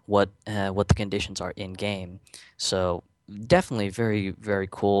matching up what the conditions are in game. So definitely very, very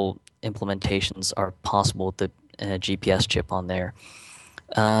cool implementations are possible with the GPS chip on there.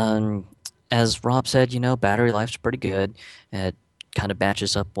 Um, as Rob said, battery life's pretty good. It kind of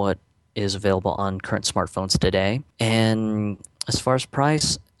matches up what is available on current smartphones today. And as far as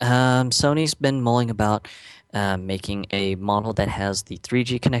price, Sony's been mulling about making a model that has the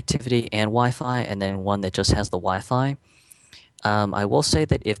 3G connectivity and Wi-Fi, and then one that just has the Wi-Fi. I will say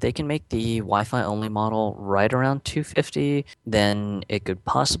that if they can make the Wi-Fi only model right around 250, then it could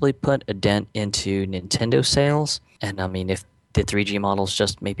possibly put a dent into Nintendo sales. And I mean, if the 3G model is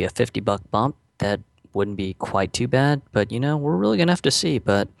just maybe a $50 bump, that wouldn't be quite too bad. But we're really gonna have to see.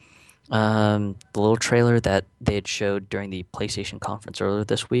 But the little trailer that they had showed during the PlayStation conference earlier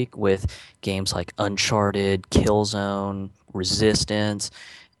this week with games like Uncharted, Killzone, Resistance,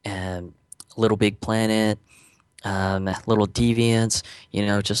 and Little Big Planet, Little Deviants,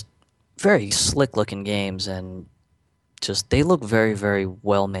 just very slick looking games, and just they look very, very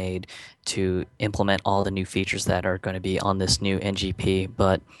well made to implement all the new features that are going to be on this new NGP.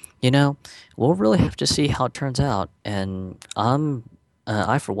 But we'll really have to see how it turns out, and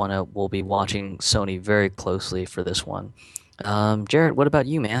I for one will be watching Sony very closely for this one. Jared, what about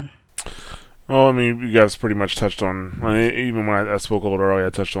you, man? Well, I mean, you guys pretty much touched on. I mean, even when I spoke a little earlier,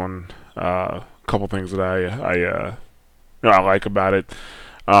 I touched on a couple things that I like about it.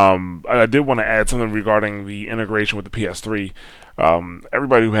 I did want to add something regarding the integration with the PS3.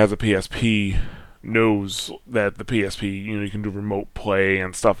 Everybody who has a PSP knows that the PSP, you can do remote play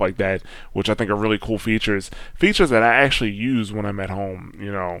and stuff like that, which I think are really cool features. Features that I actually use when I'm at home.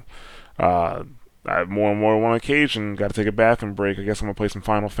 Uh, I more and more on one occasion got to take a bathroom break. I guess I'm gonna play some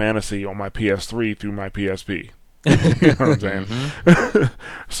Final Fantasy on my PS3 through my PSP. You know what I'm saying? Hmm.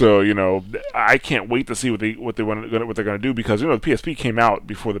 So I can't wait to see what they're gonna do, because the PSP came out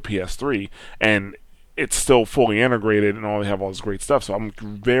before the PS3, and it's still fully integrated and all they have all this great stuff. So I'm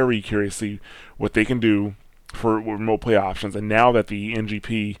very curious to see what they can do for remote play options. And now that the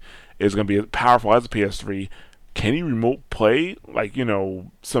NGP is going to be as powerful as the PS3, can you remote play like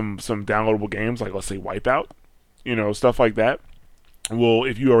some downloadable games like, let's say, Wipeout, stuff like that? Well,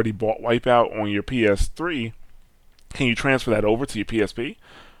 if you already bought Wipeout on your PS3, can you transfer that over to your PSP?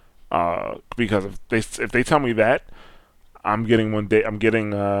 Because if they tell me that, I'm getting one day. I'm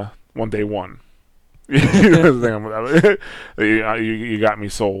getting one day one. You got me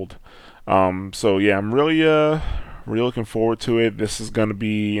sold. So yeah, I'm really looking forward to it. This is going to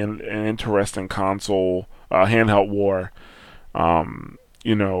be an interesting console handheld war. Um,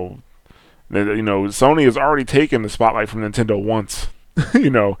 you know, Sony has already taken the spotlight from Nintendo once.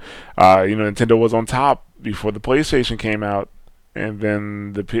 Nintendo was on top before the PlayStation came out, and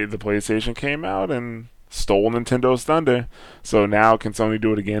then the PlayStation came out and stole Nintendo's thunder. So now can Sony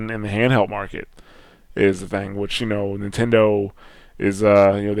do it again in the handheld market? Is the thing, which Nintendo is they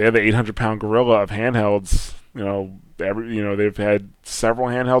have the 800-pound gorilla of handhelds. They've had several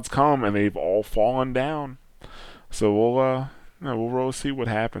handhelds come and they've all fallen down. So we'll really see what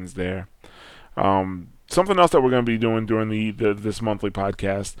happens there. Something else that we're going to be doing during this monthly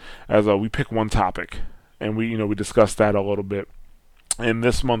podcast, as we pick one topic and we discussed that a little bit. And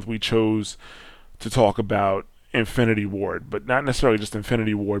this month we chose to talk about Infinity Ward, but not necessarily just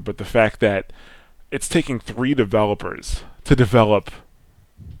Infinity Ward, but the fact that it's taking 3 developers to develop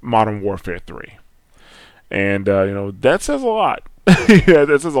Modern Warfare 3, and that says a lot. Yeah,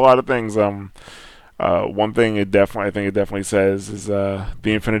 that says a lot of things. One thing I think it definitely says is the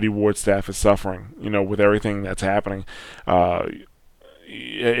Infinity Ward staff is suffering. With everything that's happening.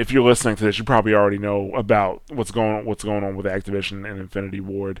 If you're listening to this, you probably already know about what's going on with Activision and Infinity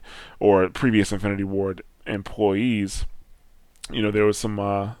Ward, or previous Infinity Ward employees. There was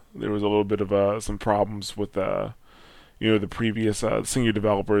there was a little bit of some problems with the previous senior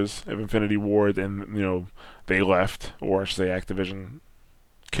developers of Infinity Ward, and they left, or I should say Activision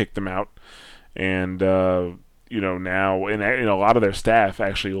kicked them out, and now, and a lot of their staff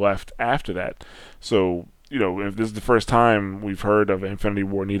actually left after that. So if this is the first time we've heard of Infinity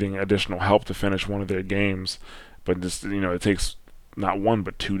Ward needing additional help to finish one of their games, but just it takes not one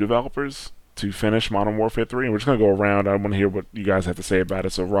but 2 developers to finish Modern Warfare 3, and we're just gonna go around. I want to hear what you guys have to say about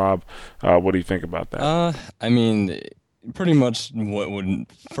it. So, Rob, what do you think about that? I mean, pretty much what would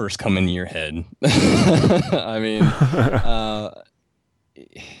first come into your head. I mean,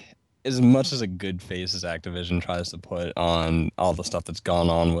 as much as a good face as Activision tries to put on all the stuff that's gone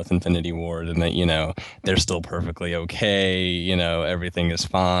on with Infinity Ward, and that, they're still perfectly okay, everything is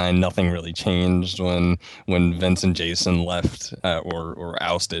fine, nothing really changed when Vince and Jason left, or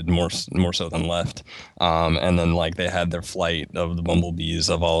ousted, more so than left. And then like they had their flight of the Bumblebees,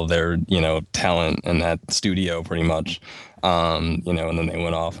 of all of their, talent in that studio pretty much. And then they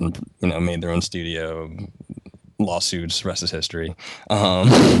went off and, made their own studio. Lawsuits, rest is history.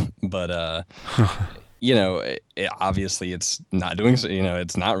 But obviously it's not doing so,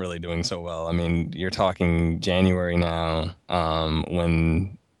 it's not really doing so well. I mean, you're talking January now,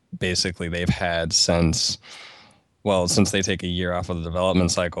 when basically they've had since they take a year off of the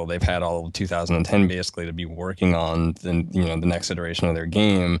development cycle, they've had all of 2010 basically to be working on the next iteration of their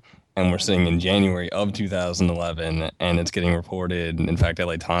game. And we're sitting in January of 2011, and it's getting reported. In fact,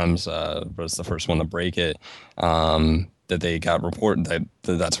 LA Times was the first one to break it. That they got reported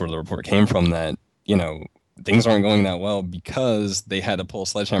that's where the report came from, that things aren't going that well because they had to pull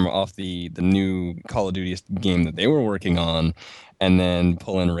Sledgehammer off the new Call of Duty game that they were working on, and then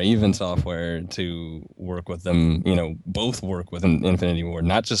pull in Raven Software to work with them, both work with Infinity Ward,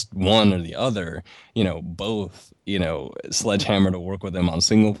 not just one or the other, both, Sledgehammer to work with them on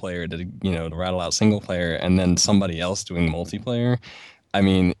single player, to rattle out single player, and then somebody else doing multiplayer. I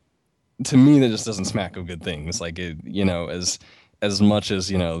mean, to me, that just doesn't smack of good things. Like, as much as,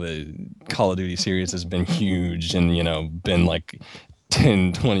 the Call of Duty series has been huge and, been like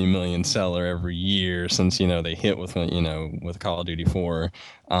 10, 20 million seller every year since, they hit with Call of Duty 4,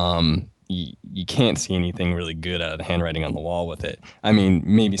 you can't see anything really good out of the handwriting on the wall with it. I mean,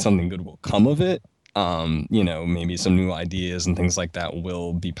 maybe something good will come of it. Maybe some new ideas and things like that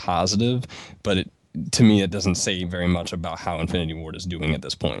will be positive, but to me, it doesn't say very much about how Infinity Ward is doing at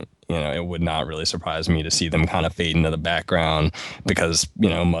this point. It would not really surprise me to see them kind of fade into the background because,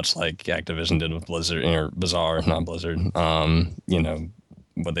 much like Activision did with Blizzard, or Bazaar, not Blizzard,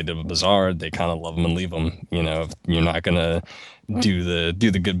 what they did with Bazaar, they kind of love them and leave them. If you're not going to do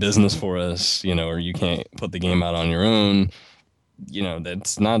the good business for us, or you can't put the game out on your own,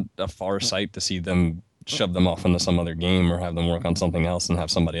 that's not a far sight to see them shove them off into some other game or have them work on something else and have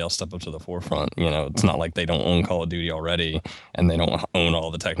somebody else step up to the forefront. It's not like they don't own Call of Duty already and they don't own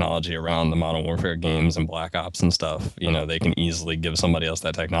all the technology around the Modern Warfare games and Black Ops and stuff. They can easily give somebody else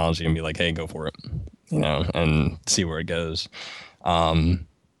that technology and be like, hey, go for it, and see where it goes.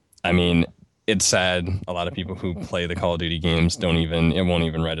 I mean, it's sad. A lot of people who play the Call of Duty games it won't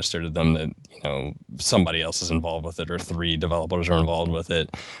even register to them that, somebody else is involved with it or 3 developers are involved with it.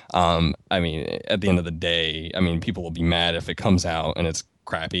 I mean, at the end of the day, people will be mad if it comes out and it's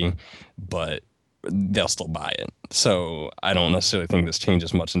crappy, but they'll still buy it. So I don't necessarily think this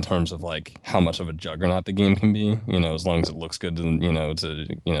changes much in terms of like how much of a juggernaut the game can be, as long as it looks good to,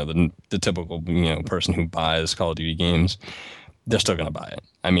 the typical, person who buys Call of Duty games. They're still going to buy it.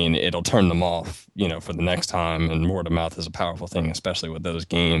 I mean, it'll turn them off, for the next time, and word of mouth is a powerful thing, especially with those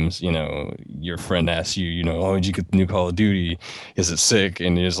games. Your friend asks you, oh, did you get the new Call of Duty? Is it sick?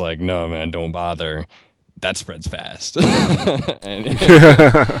 And you're just like, no, man, don't bother. That spreads fast. and,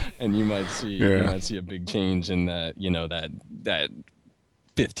 and you might see a big change in that, that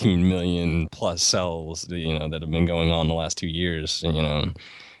 15 million plus sells, that have been going on the last 2 years,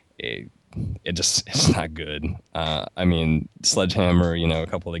 it's not good. I mean, Sledgehammer, a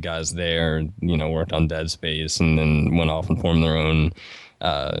couple of the guys there, worked on Dead Space and then went off and formed their own,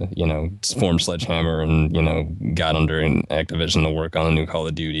 formed Sledgehammer and, got under Activision to work on a new Call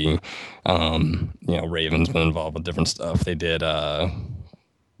of Duty. Raven's been involved with different stuff. They did,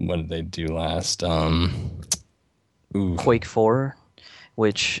 what did they do last? Quake 4,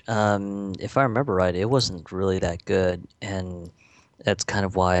 which, if I remember right, it wasn't really that good, and that's kind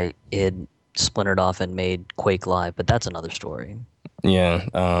of why it splintered off and made Quake Live, but that's another story. Yeah,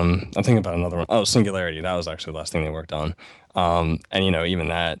 I'm thinking about another one. Oh, Singularity. That was actually the last thing they worked on. And even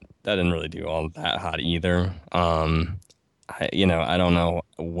that didn't really do all that hot either. I don't know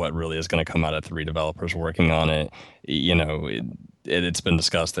what really is going to come out of 3 developers working on it. It's been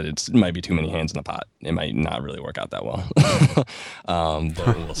discussed that it might be too many hands in the pot. It might not really work out that well.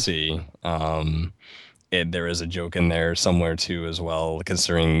 But we'll see. There is a joke in there somewhere too as well,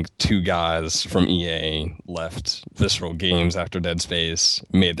 considering 2 guys from EA left Visceral Games after Dead Space,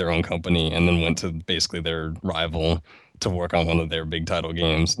 made their own company, and then went to basically their rival to work on one of their big title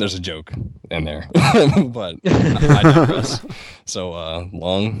games. There's a joke in there, but I digress. So,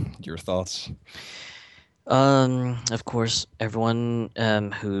 Long, your thoughts? Of course, everyone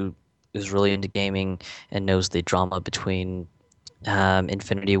who is really into gaming and knows the drama between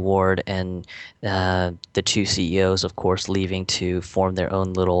Infinity Ward and the two CEOs, of course, leaving to form their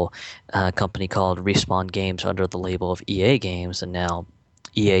own little company called Respawn Games under the label of EA Games, and now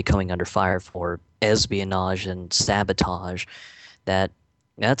EA coming under fire for espionage and sabotage. That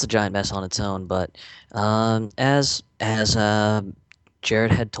that's a giant mess on its own. But as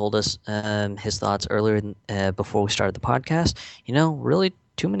Jared had told us his thoughts earlier before we started the podcast, really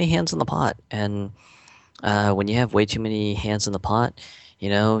too many hands in the pot, and when you have way too many hands in the pot,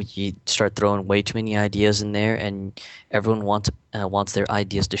 you start throwing way too many ideas in there, and everyone wants their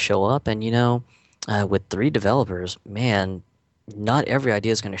ideas to show up. And with three developers, man, not every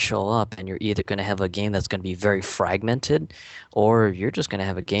idea is going to show up, and you're either going to have a game that's going to be very fragmented, or you're just going to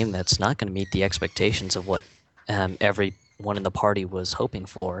have a game that's not going to meet the expectations of what everyone in the party was hoping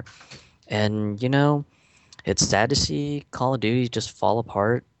for. And it's sad to see Call of Duty just fall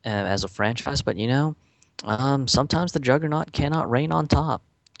apart as a franchise, but sometimes the juggernaut cannot reign on top,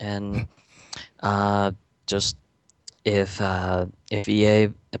 and just if EA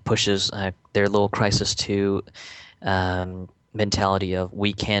pushes their little Crisis 2 mentality of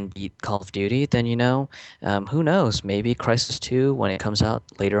we can beat Call of Duty, then who knows? Maybe Crisis 2, when it comes out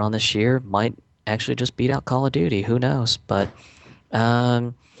later on this year, might actually just beat out Call of Duty. Who knows? But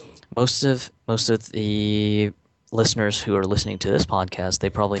um, most of the listeners who are listening to this podcast, they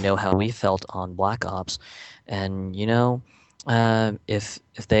probably know how we felt on Black Ops, and if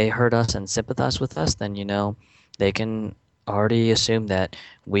they heard us and sympathize with us, then they can already assume that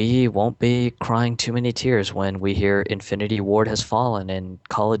we won't be crying too many tears when we hear Infinity Ward has fallen and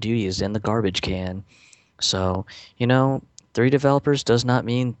Call of Duty is in the garbage can. So three developers does not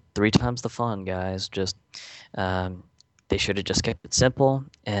mean three times the fun, guys. Just um, they should have just kept it simple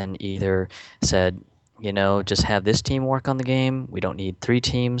and either said, just have this team work on the game. We don't need three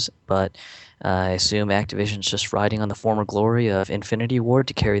teams, but I assume Activision's just riding on the former glory of Infinity Ward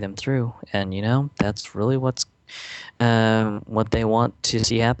to carry them through. And, that's really what they want to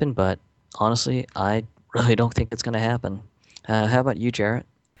see happen. But honestly, I really don't think it's going to happen. How about you, Jarrett?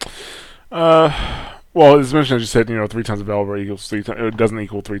 Well, as mentioned, as you said, three times the developer equals three times. It doesn't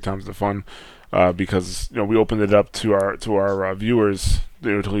equal three times the fun, because we opened it up to our viewers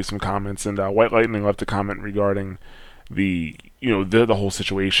to leave some comments, and White Lightning left a comment regarding the the whole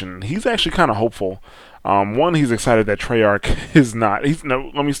situation. He's actually kind of hopeful. One, he's excited that Treyarch is not. He's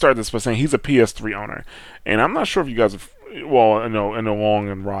no. Let me start this by saying he's a PS3 owner, and I'm not sure if you guys have. Well, I know Long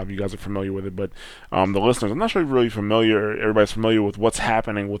and Rob, you guys are familiar with it, but the listeners, I'm not sure if you're really familiar. Everybody's familiar with what's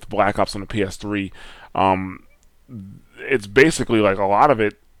happening with Black Ops on the PS3. Um, it's basically like a lot of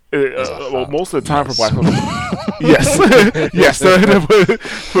it. Well, most of the time for Black Ops. Yes, yes.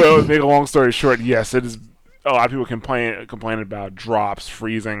 Well, make a long story short, yes, it is. A lot of people complain about drops,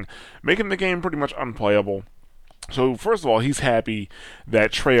 freezing, making the game pretty much unplayable. So first of all, he's happy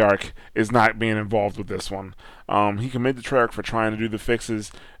that Treyarch is not being involved with this one. He commended Treyarch for trying to do the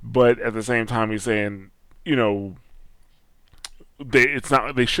fixes, but at the same time, he's saying, it's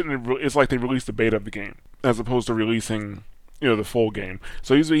not. They shouldn't. It's like they released the beta of the game as opposed to releasing, the full game.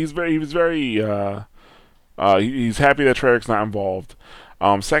 So he's very he's happy that Treyarch's not involved.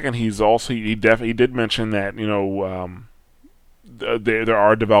 Second, he did mention that there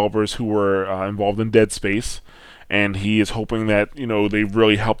are developers who were involved in Dead Space, and he is hoping that they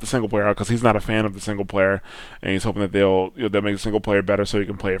really help the single player out because he's not a fan of the single player, and he's hoping that they'll make the single player better so he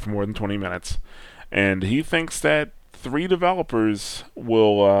can play it for more than 20 minutes. And he thinks that three developers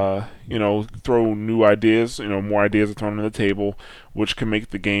will throw new ideas, more ideas are thrown on the table, which can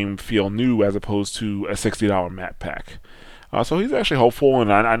make the game feel new as opposed to a $60 map pack. So he's actually hopeful,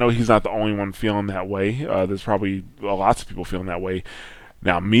 and I know he's not the only one feeling that way. There's probably lots of people feeling that way.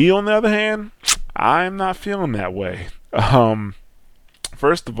 Now, me, on the other hand, I'm not feeling that way.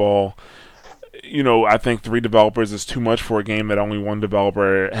 First of all, I think three developers is too much for a game that only one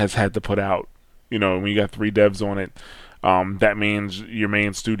developer has had to put out. When you got three devs on it, that means your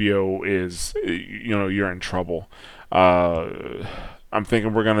main studio is, you're in trouble. I'm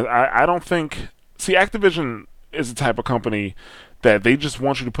thinking I don't think... See, Activision is the type of company that they just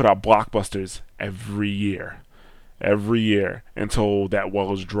want you to put out blockbusters every year until that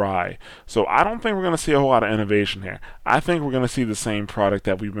well is dry. So I don't think we're going to see a whole lot of innovation here. I think we're going to see the same product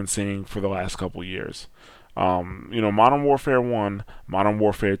that we've been seeing for the last couple years. Modern Warfare 1, Modern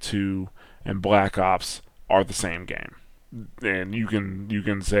Warfare 2, and Black Ops are the same game. And you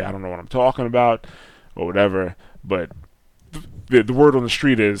can say I don't know what I'm talking about or whatever, but the word on the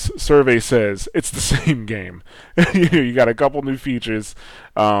street is survey says it's the same game. You got a couple new features,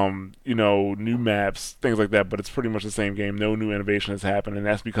 new maps, things like that, but it's pretty much the same game. No new innovation has happened, and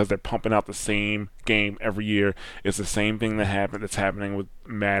that's because they're pumping out the same game every year. It's the same thing that's happening with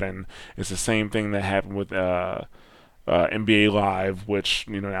Madden. It's the same thing that happened with NBA Live, which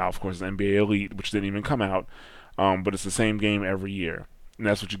now of course is NBA Elite, which didn't even come out, but it's the same game every year, and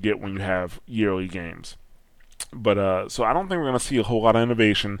that's what you get when you have yearly games. But so I don't think we're going to see a whole lot of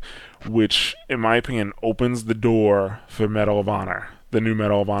innovation, which, in my opinion, opens the door for Medal of Honor, the new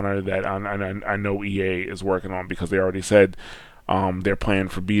Medal of Honor that I know EA is working on, because they already said their plan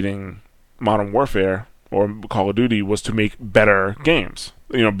for beating Modern Warfare or Call of Duty was to make better games,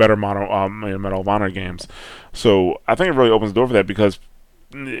 better Medal of Honor games. So I think it really opens the door for that, because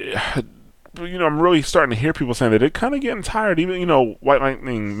I'm really starting to hear people saying that they're kind of getting tired. Even White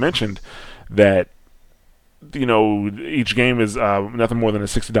Lightning mentioned that each game is nothing more than a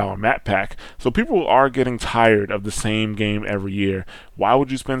 $60 map pack. So people are getting tired of the same game every year. Why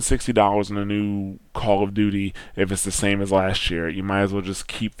would you spend $60 on a new Call of Duty if it's the same as last year? You might as well just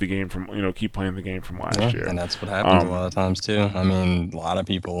keep the game from, keep playing the game from last year. And that's what happens a lot of times too. I mean, a lot of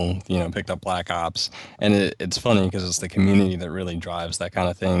people, picked up Black Ops, and it's funny because it's the community that really drives that kind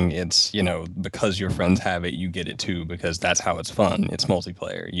of thing. It's, because your friends have it, you get it too, because that's how it's fun. It's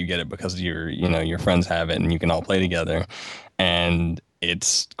multiplayer. You get it because your friends have it and you can all play together. And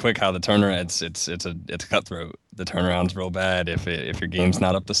it's quick how the turnaround. It's cutthroat. The turnaround's real bad. If your game's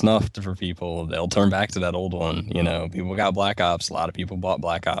not up to snuff for people, they'll turn back to that old one. People got Black Ops. A lot of people bought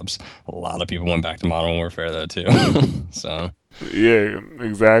Black Ops. A lot of people went back to Modern Warfare though too. So yeah,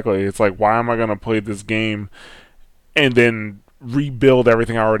 exactly. It's like, why am I gonna play this game and then rebuild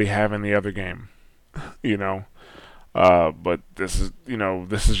everything I already have in the other game? But this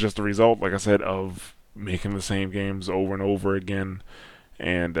is just a result, like I said, of making the same games over and over again.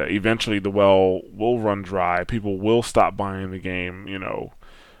 And eventually the well will run dry. People will stop buying the game,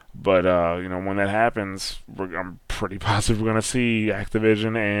 But, when that happens, I'm pretty positive we're going to see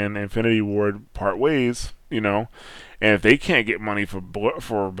Activision and Infinity Ward part ways, And if they can't get money for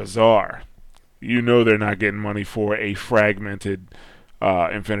Bazaar, they're not getting money for a fragmented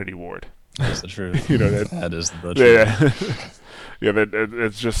Infinity Ward. That's the truth. That is the truth.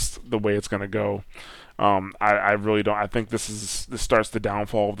 It's just the way it's going to go. I really don't. I think this starts the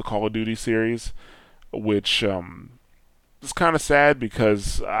downfall of the Call of Duty series, which is kind of sad,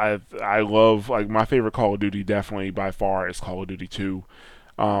 because I love, like, my favorite Call of Duty definitely by far is Call of Duty 2.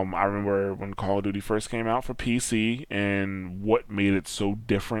 I remember when Call of Duty first came out for PC and what made it so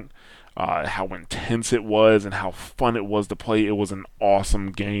different, how intense it was and how fun it was to play. It was an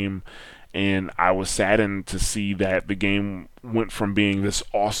awesome game. And I was saddened to see that the game went from being this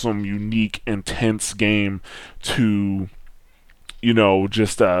awesome, unique, intense game to,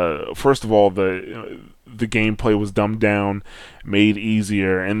 just first of all, the gameplay was dumbed down, made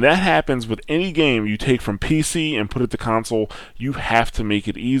easier, and that happens with any game you take from PC and put it to console. You have to make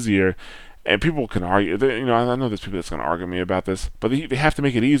it easier. And people can argue, I know there's people that's going to argue me about this, but they have to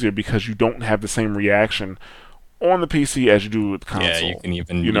make it easier because you don't have the same reaction on the PC as you do with the console. Yeah, you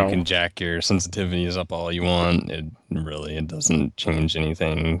can jack your sensitivities up all you want. It doesn't change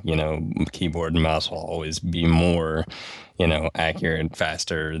anything. Keyboard and mouse will always be more, accurate,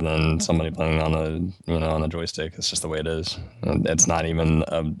 faster than somebody playing on a joystick. It's just the way it is. And it's not even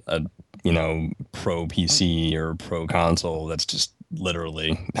a pro PC or pro console. That's just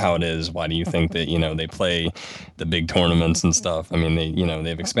literally how it is. Why do you think that they play the big tournaments and stuff? I mean,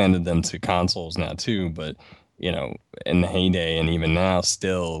 they've expanded them to consoles now too, but in the heyday and even now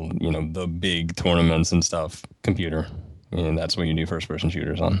still, the big tournaments and stuff, computer. And that's what you do first-person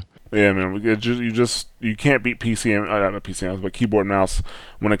shooters on. Yeah, man. You can't beat PC and not PC and mouse, but keyboard and mouse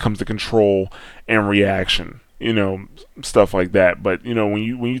when it comes to control and reaction. Stuff like that. But when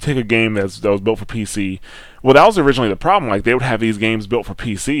you take a game that was built for PC, well, that was originally the problem. Like, they would have these games built for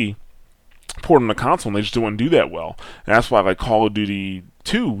PC, port on the console, and they just didn't do that well. And that's why, like, Call of Duty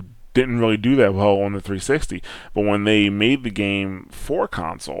 2 didn't really do that well on the 360. But when they made the game for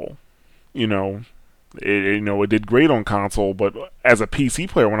console, it did great on console. But as a PC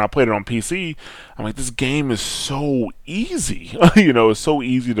player, when I played it on PC, I'm like, this game is so easy. It's so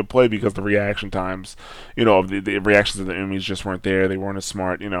easy to play because the reaction times, the reactions of the enemies just weren't there. They weren't as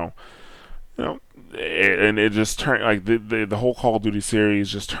smart, and it just turned, like, the whole Call of Duty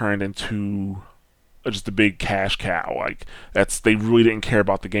series just turned into just a big cash cow. Like, they really didn't care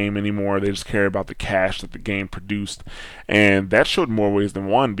about the game anymore. They just cared about the cash that the game produced, and that showed more ways than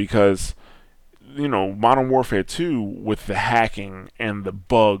one, because Modern Warfare 2 with the hacking and the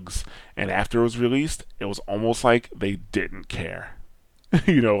bugs, and after it was released, it was almost like they didn't care.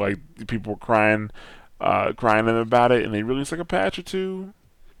 Like people were crying about it, and they released like a patch or two.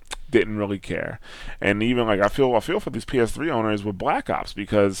 Didn't really care, and even like I feel for these PS3 owners with Black Ops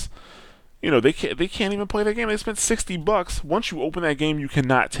because they can't even play that game. They spent $60. Once you open that game, you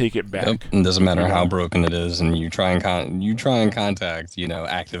cannot take it back. Yep. It doesn't matter how broken it is, and you try and contact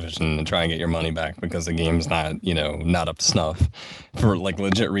Activision and try and get your money back because the game's not up to snuff for like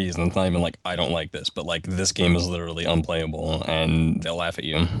legit reasons. It's not even like I don't like this, but like this game is literally unplayable, and they'll laugh at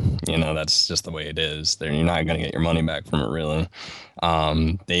you. That's just the way it is. You're not gonna get your money back from it really.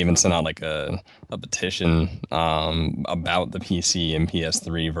 They even sent out like a petition about the PC and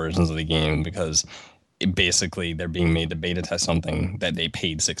PS3 versions of the game because basically they're being made to beta test something that they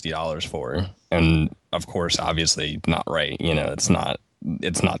paid $60 for, and of course, obviously not right. It's not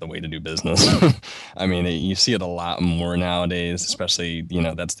the way to do business. I mean, you see it a lot more nowadays, especially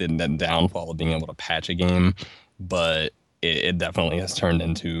that's that downfall of being able to patch a game, but it definitely has turned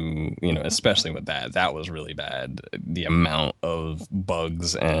into, especially with that was really bad. The amount of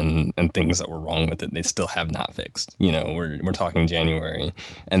bugs and things that were wrong with it, they still have not fixed. We're talking January,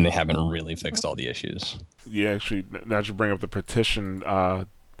 and they haven't really fixed all the issues. Yeah, actually, now that you bring up the petition, are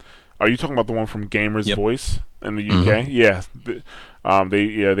you talking about the one from Gamers Yep. Voice in the UK? Mm-hmm.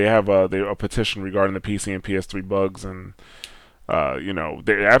 Yeah, they have a petition regarding the PC and PS3 bugs, and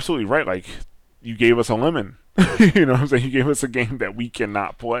they're absolutely right. Like, you gave us a lemon. You know what I'm saying? You gave us a game that we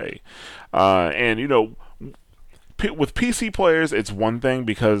cannot play. And with PC players, it's one thing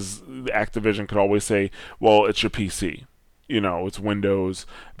because Activision could always say, well, it's your PC. It's Windows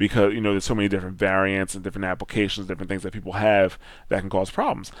because, there's so many different variants and different applications, different things that people have that can cause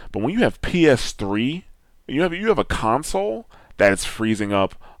problems. But when you have PS3, you have a console that is freezing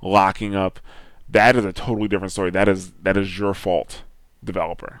up, locking up, that is a totally different story. That is your fault,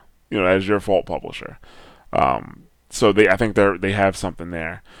 developer. That is your fault, publisher. So I think they have something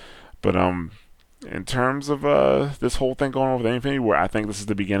there. But in terms of this whole thing going on with Infinity War, I think this is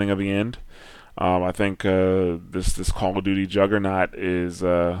the beginning of the end. I think this Call of Duty juggernaut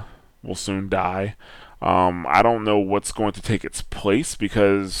will soon die. I don't know what's going to take its place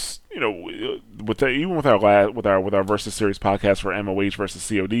because even with our Versus Series podcast for MOH versus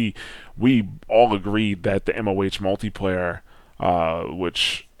COD, we all agreed that the MOH multiplayer,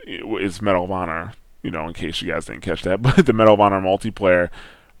 which is Medal of Honor, in case you guys didn't catch that, but the Medal of Honor multiplayer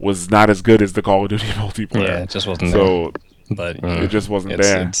was not as good as the Call of Duty multiplayer. Yeah, it just wasn't so there. But it just wasn't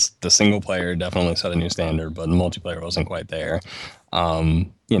there. It's the single player definitely set a new standard, but the multiplayer wasn't quite there.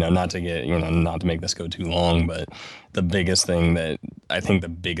 Not to make this go too long, but the biggest thing that I think the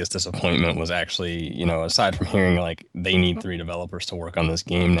biggest disappointment was actually, aside from hearing like they need 3 developers to work on this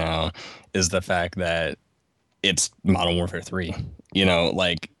game now, is the fact that it's Modern Warfare 3.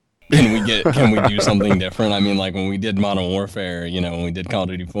 Can we do something different? I mean, like when we did Modern Warfare, when we did Call of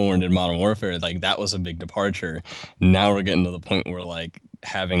Duty 4 and did Modern Warfare, like that was a big departure. Now we're getting to the point where like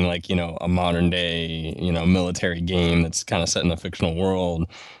having like, a modern day, military game that's kind of set in a fictional world,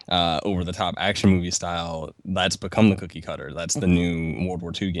 over the top action movie style, that's become the cookie cutter. That's the new World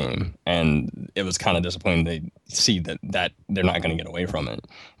War II game. And it was kind of disappointing to see that they're not going to get away from it.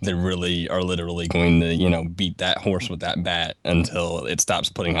 They really are literally going to, beat that horse with that bat until it stops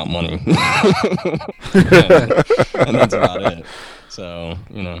putting out money. and that's about it. So,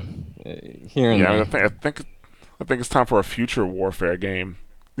 here and Yeah, there. I think it's time for a future Warfare game.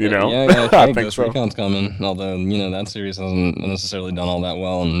 Yeah, I think think Ghost so. Recon's coming. Although, that series hasn't necessarily done all that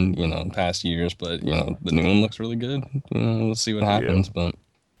well in, past years. But, the new one looks really good. We'll see what happens. But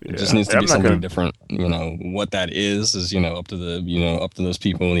it just needs to I'm be not something gonna- different. What that is, up to up to those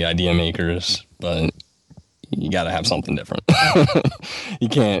people, the idea makers. But you got to have something different. You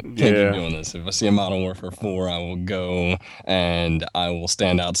can't keep doing this. If I see a Modern Warfare 4, I will go and I will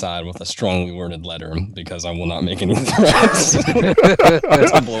stand outside with a strongly worded letter because I will not make any threats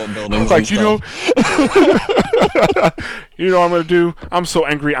to blow up buildings. Like, and stuff. what I'm gonna do? I'm so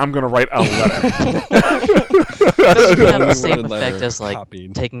angry. I'm gonna write a letter. Doesn't have the same Worded letter effect as like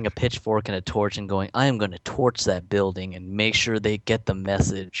copied. taking a pitchfork and a torch and going, I am going to torch that building and make sure they get the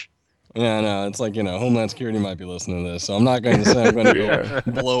message. Yeah, no, it's like, Homeland Security might be listening to this, so I'm not going to say I'm going to Yeah.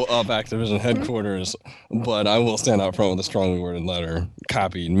 go blow up Activision headquarters, but I will stand out front with a strongly worded letter,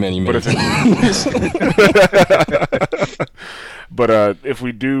 copied many But times. But if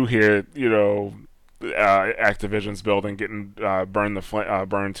we do hear, Activision's building getting burned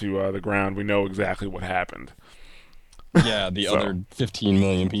to the ground, we know exactly what happened. Yeah, the So. other 15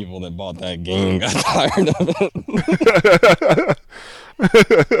 million people that bought that game got tired of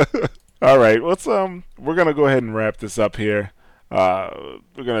it. All All right, we're gonna go ahead and wrap this up here. We're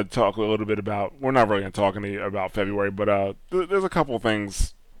gonna talk a little bit about. We're not really gonna talk about February, but there's a couple of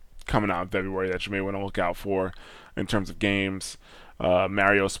things coming out in February that you may want to look out for in terms of games.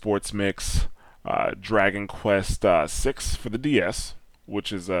 Mario Sports Mix, Dragon Quest 6 for the DS,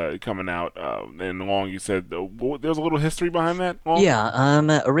 which is coming out. And Long, you said there's a little history behind that. Long?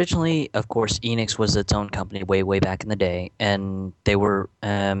 Yeah, originally, of course, Enix was its own company way back in the day, and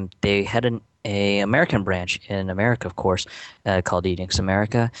they had a American branch in America, of course, called Enix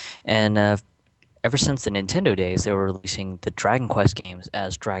America, and ever since the Nintendo days, they were releasing the Dragon Quest games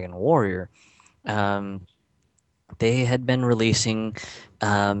as Dragon Warrior. Um, they had been releasing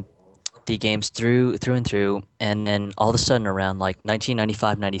the games through and through, and then all of a sudden, around like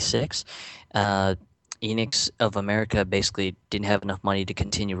 1995, 96, Enix of America basically didn't have enough money to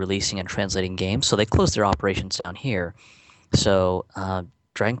continue releasing and translating games, so they closed their operations down here. So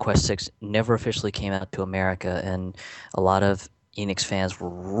Dragon Quest VI never officially came out to America, and a lot of Enix fans were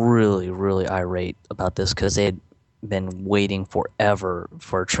really irate about this because they had been waiting forever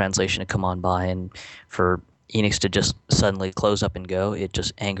for a translation to come on by, and for Enix to just suddenly close up and go, it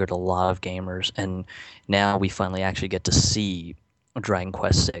just angered a lot of gamers. And now we finally actually get to see Dragon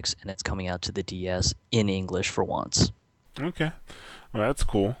Quest VI, and it's coming out to the DS in English for once. Okay, well, that's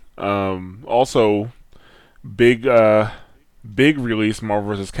cool. Also, big release,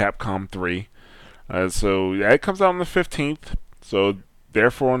 Marvel vs. Capcom 3. So that comes out on the 15th. So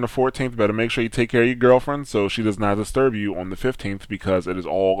therefore, on the 14th, better make sure you take care of your girlfriend so she does not disturb you on the 15th, because it is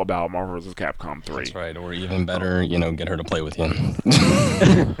all about Marvel vs. Capcom 3. That's right, or even better, get her to play with you.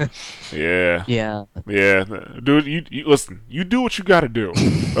 Yeah. Yeah. Yeah. Dude, you listen, you do what you gotta do,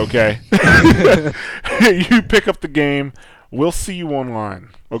 okay? You pick up the game. We'll see you online,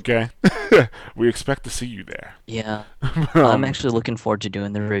 okay? We expect to see you there. Yeah. I'm actually looking forward to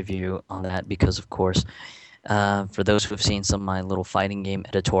doing the review on that because, of course, for those who have seen some of my little fighting game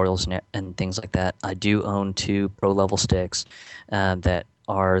editorials and things like that, I do own 2 pro-level sticks that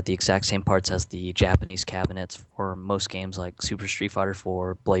are the exact same parts as the Japanese cabinets for most games like Super Street Fighter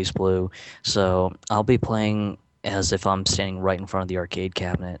 4, BlazBlue. So I'll be playing as if I'm standing right in front of the arcade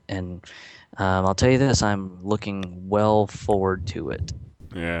cabinet, and I'll tell you this, I'm looking well forward to it.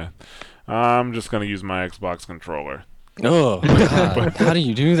 Yeah. I'm just going to use my Xbox controller. Oh, God. How do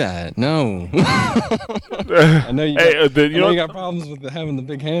you do that? No. I know you got problems with having the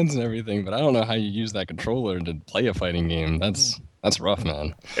big hands and everything, but I don't know how you use that controller to play a fighting game. That's rough,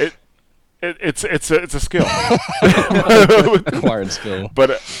 man. It's a skill. Acquired skill.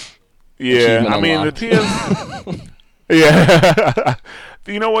 But yeah, I mean the PS. Yeah.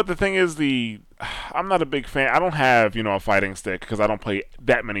 You know what the thing is? I'm not a big fan. I don't have a fighting stick because I don't play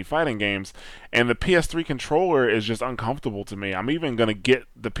that many fighting games, and the PS3 controller is just uncomfortable to me. I'm even gonna get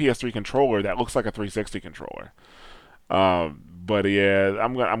the PS3 controller that looks like a 360 controller. But yeah,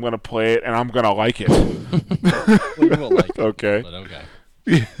 I'm gonna play it and I'm gonna like it. Well, you won't like it. Okay. But okay.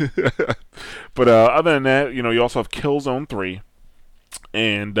 But other than that, you also have Killzone 3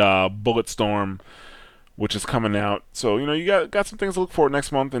 and Bulletstorm, which is coming out. So, you got some things to look for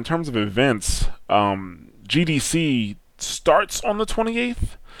next month. In terms of events, GDC starts on the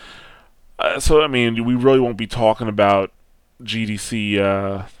 28th. So, I mean, we really won't be talking about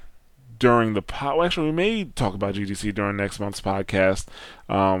GDC during the well, actually, we may talk about GDC during next month's podcast,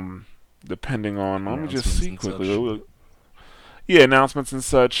 depending on. Let me just see quickly. Yeah, announcements and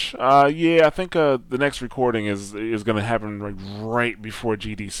such. Yeah, I think the next recording is going to happen right before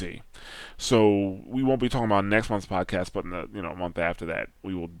GDC. So we won't be talking about next month's podcast, but in the month after that,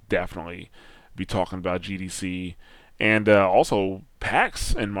 we will definitely be talking about GDC and also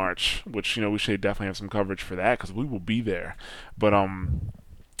PAX in March, which we should definitely have some coverage for that because we will be there. But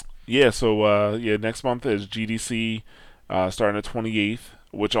yeah, so next month is GDC starting the 28th,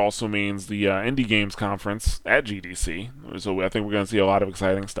 which also means the Indie Games Conference at GDC. So I think we're going to see a lot of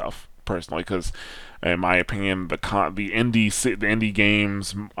exciting stuff, personally, because in my opinion, the indie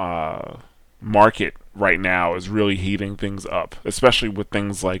games market right now is really heating things up, especially with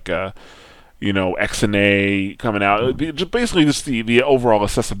things like XNA coming out. Basically, just the overall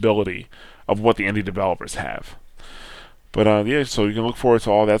accessibility of what the indie developers have. But yeah, so you can look forward to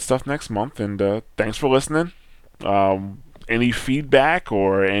all that stuff next month. And thanks for listening. Any feedback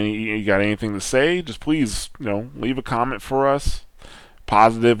or you got anything to say? Just please, leave a comment for us,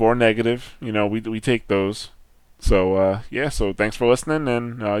 positive or negative. We take those. So yeah, so thanks for listening,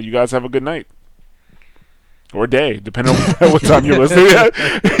 and you guys have a good night or day, depending on what time you're listening.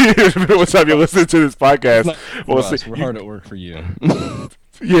 What time you're listening to this podcast. We're hard at work for you.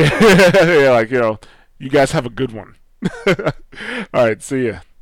 Yeah, yeah, you guys have a good one. All right, see ya.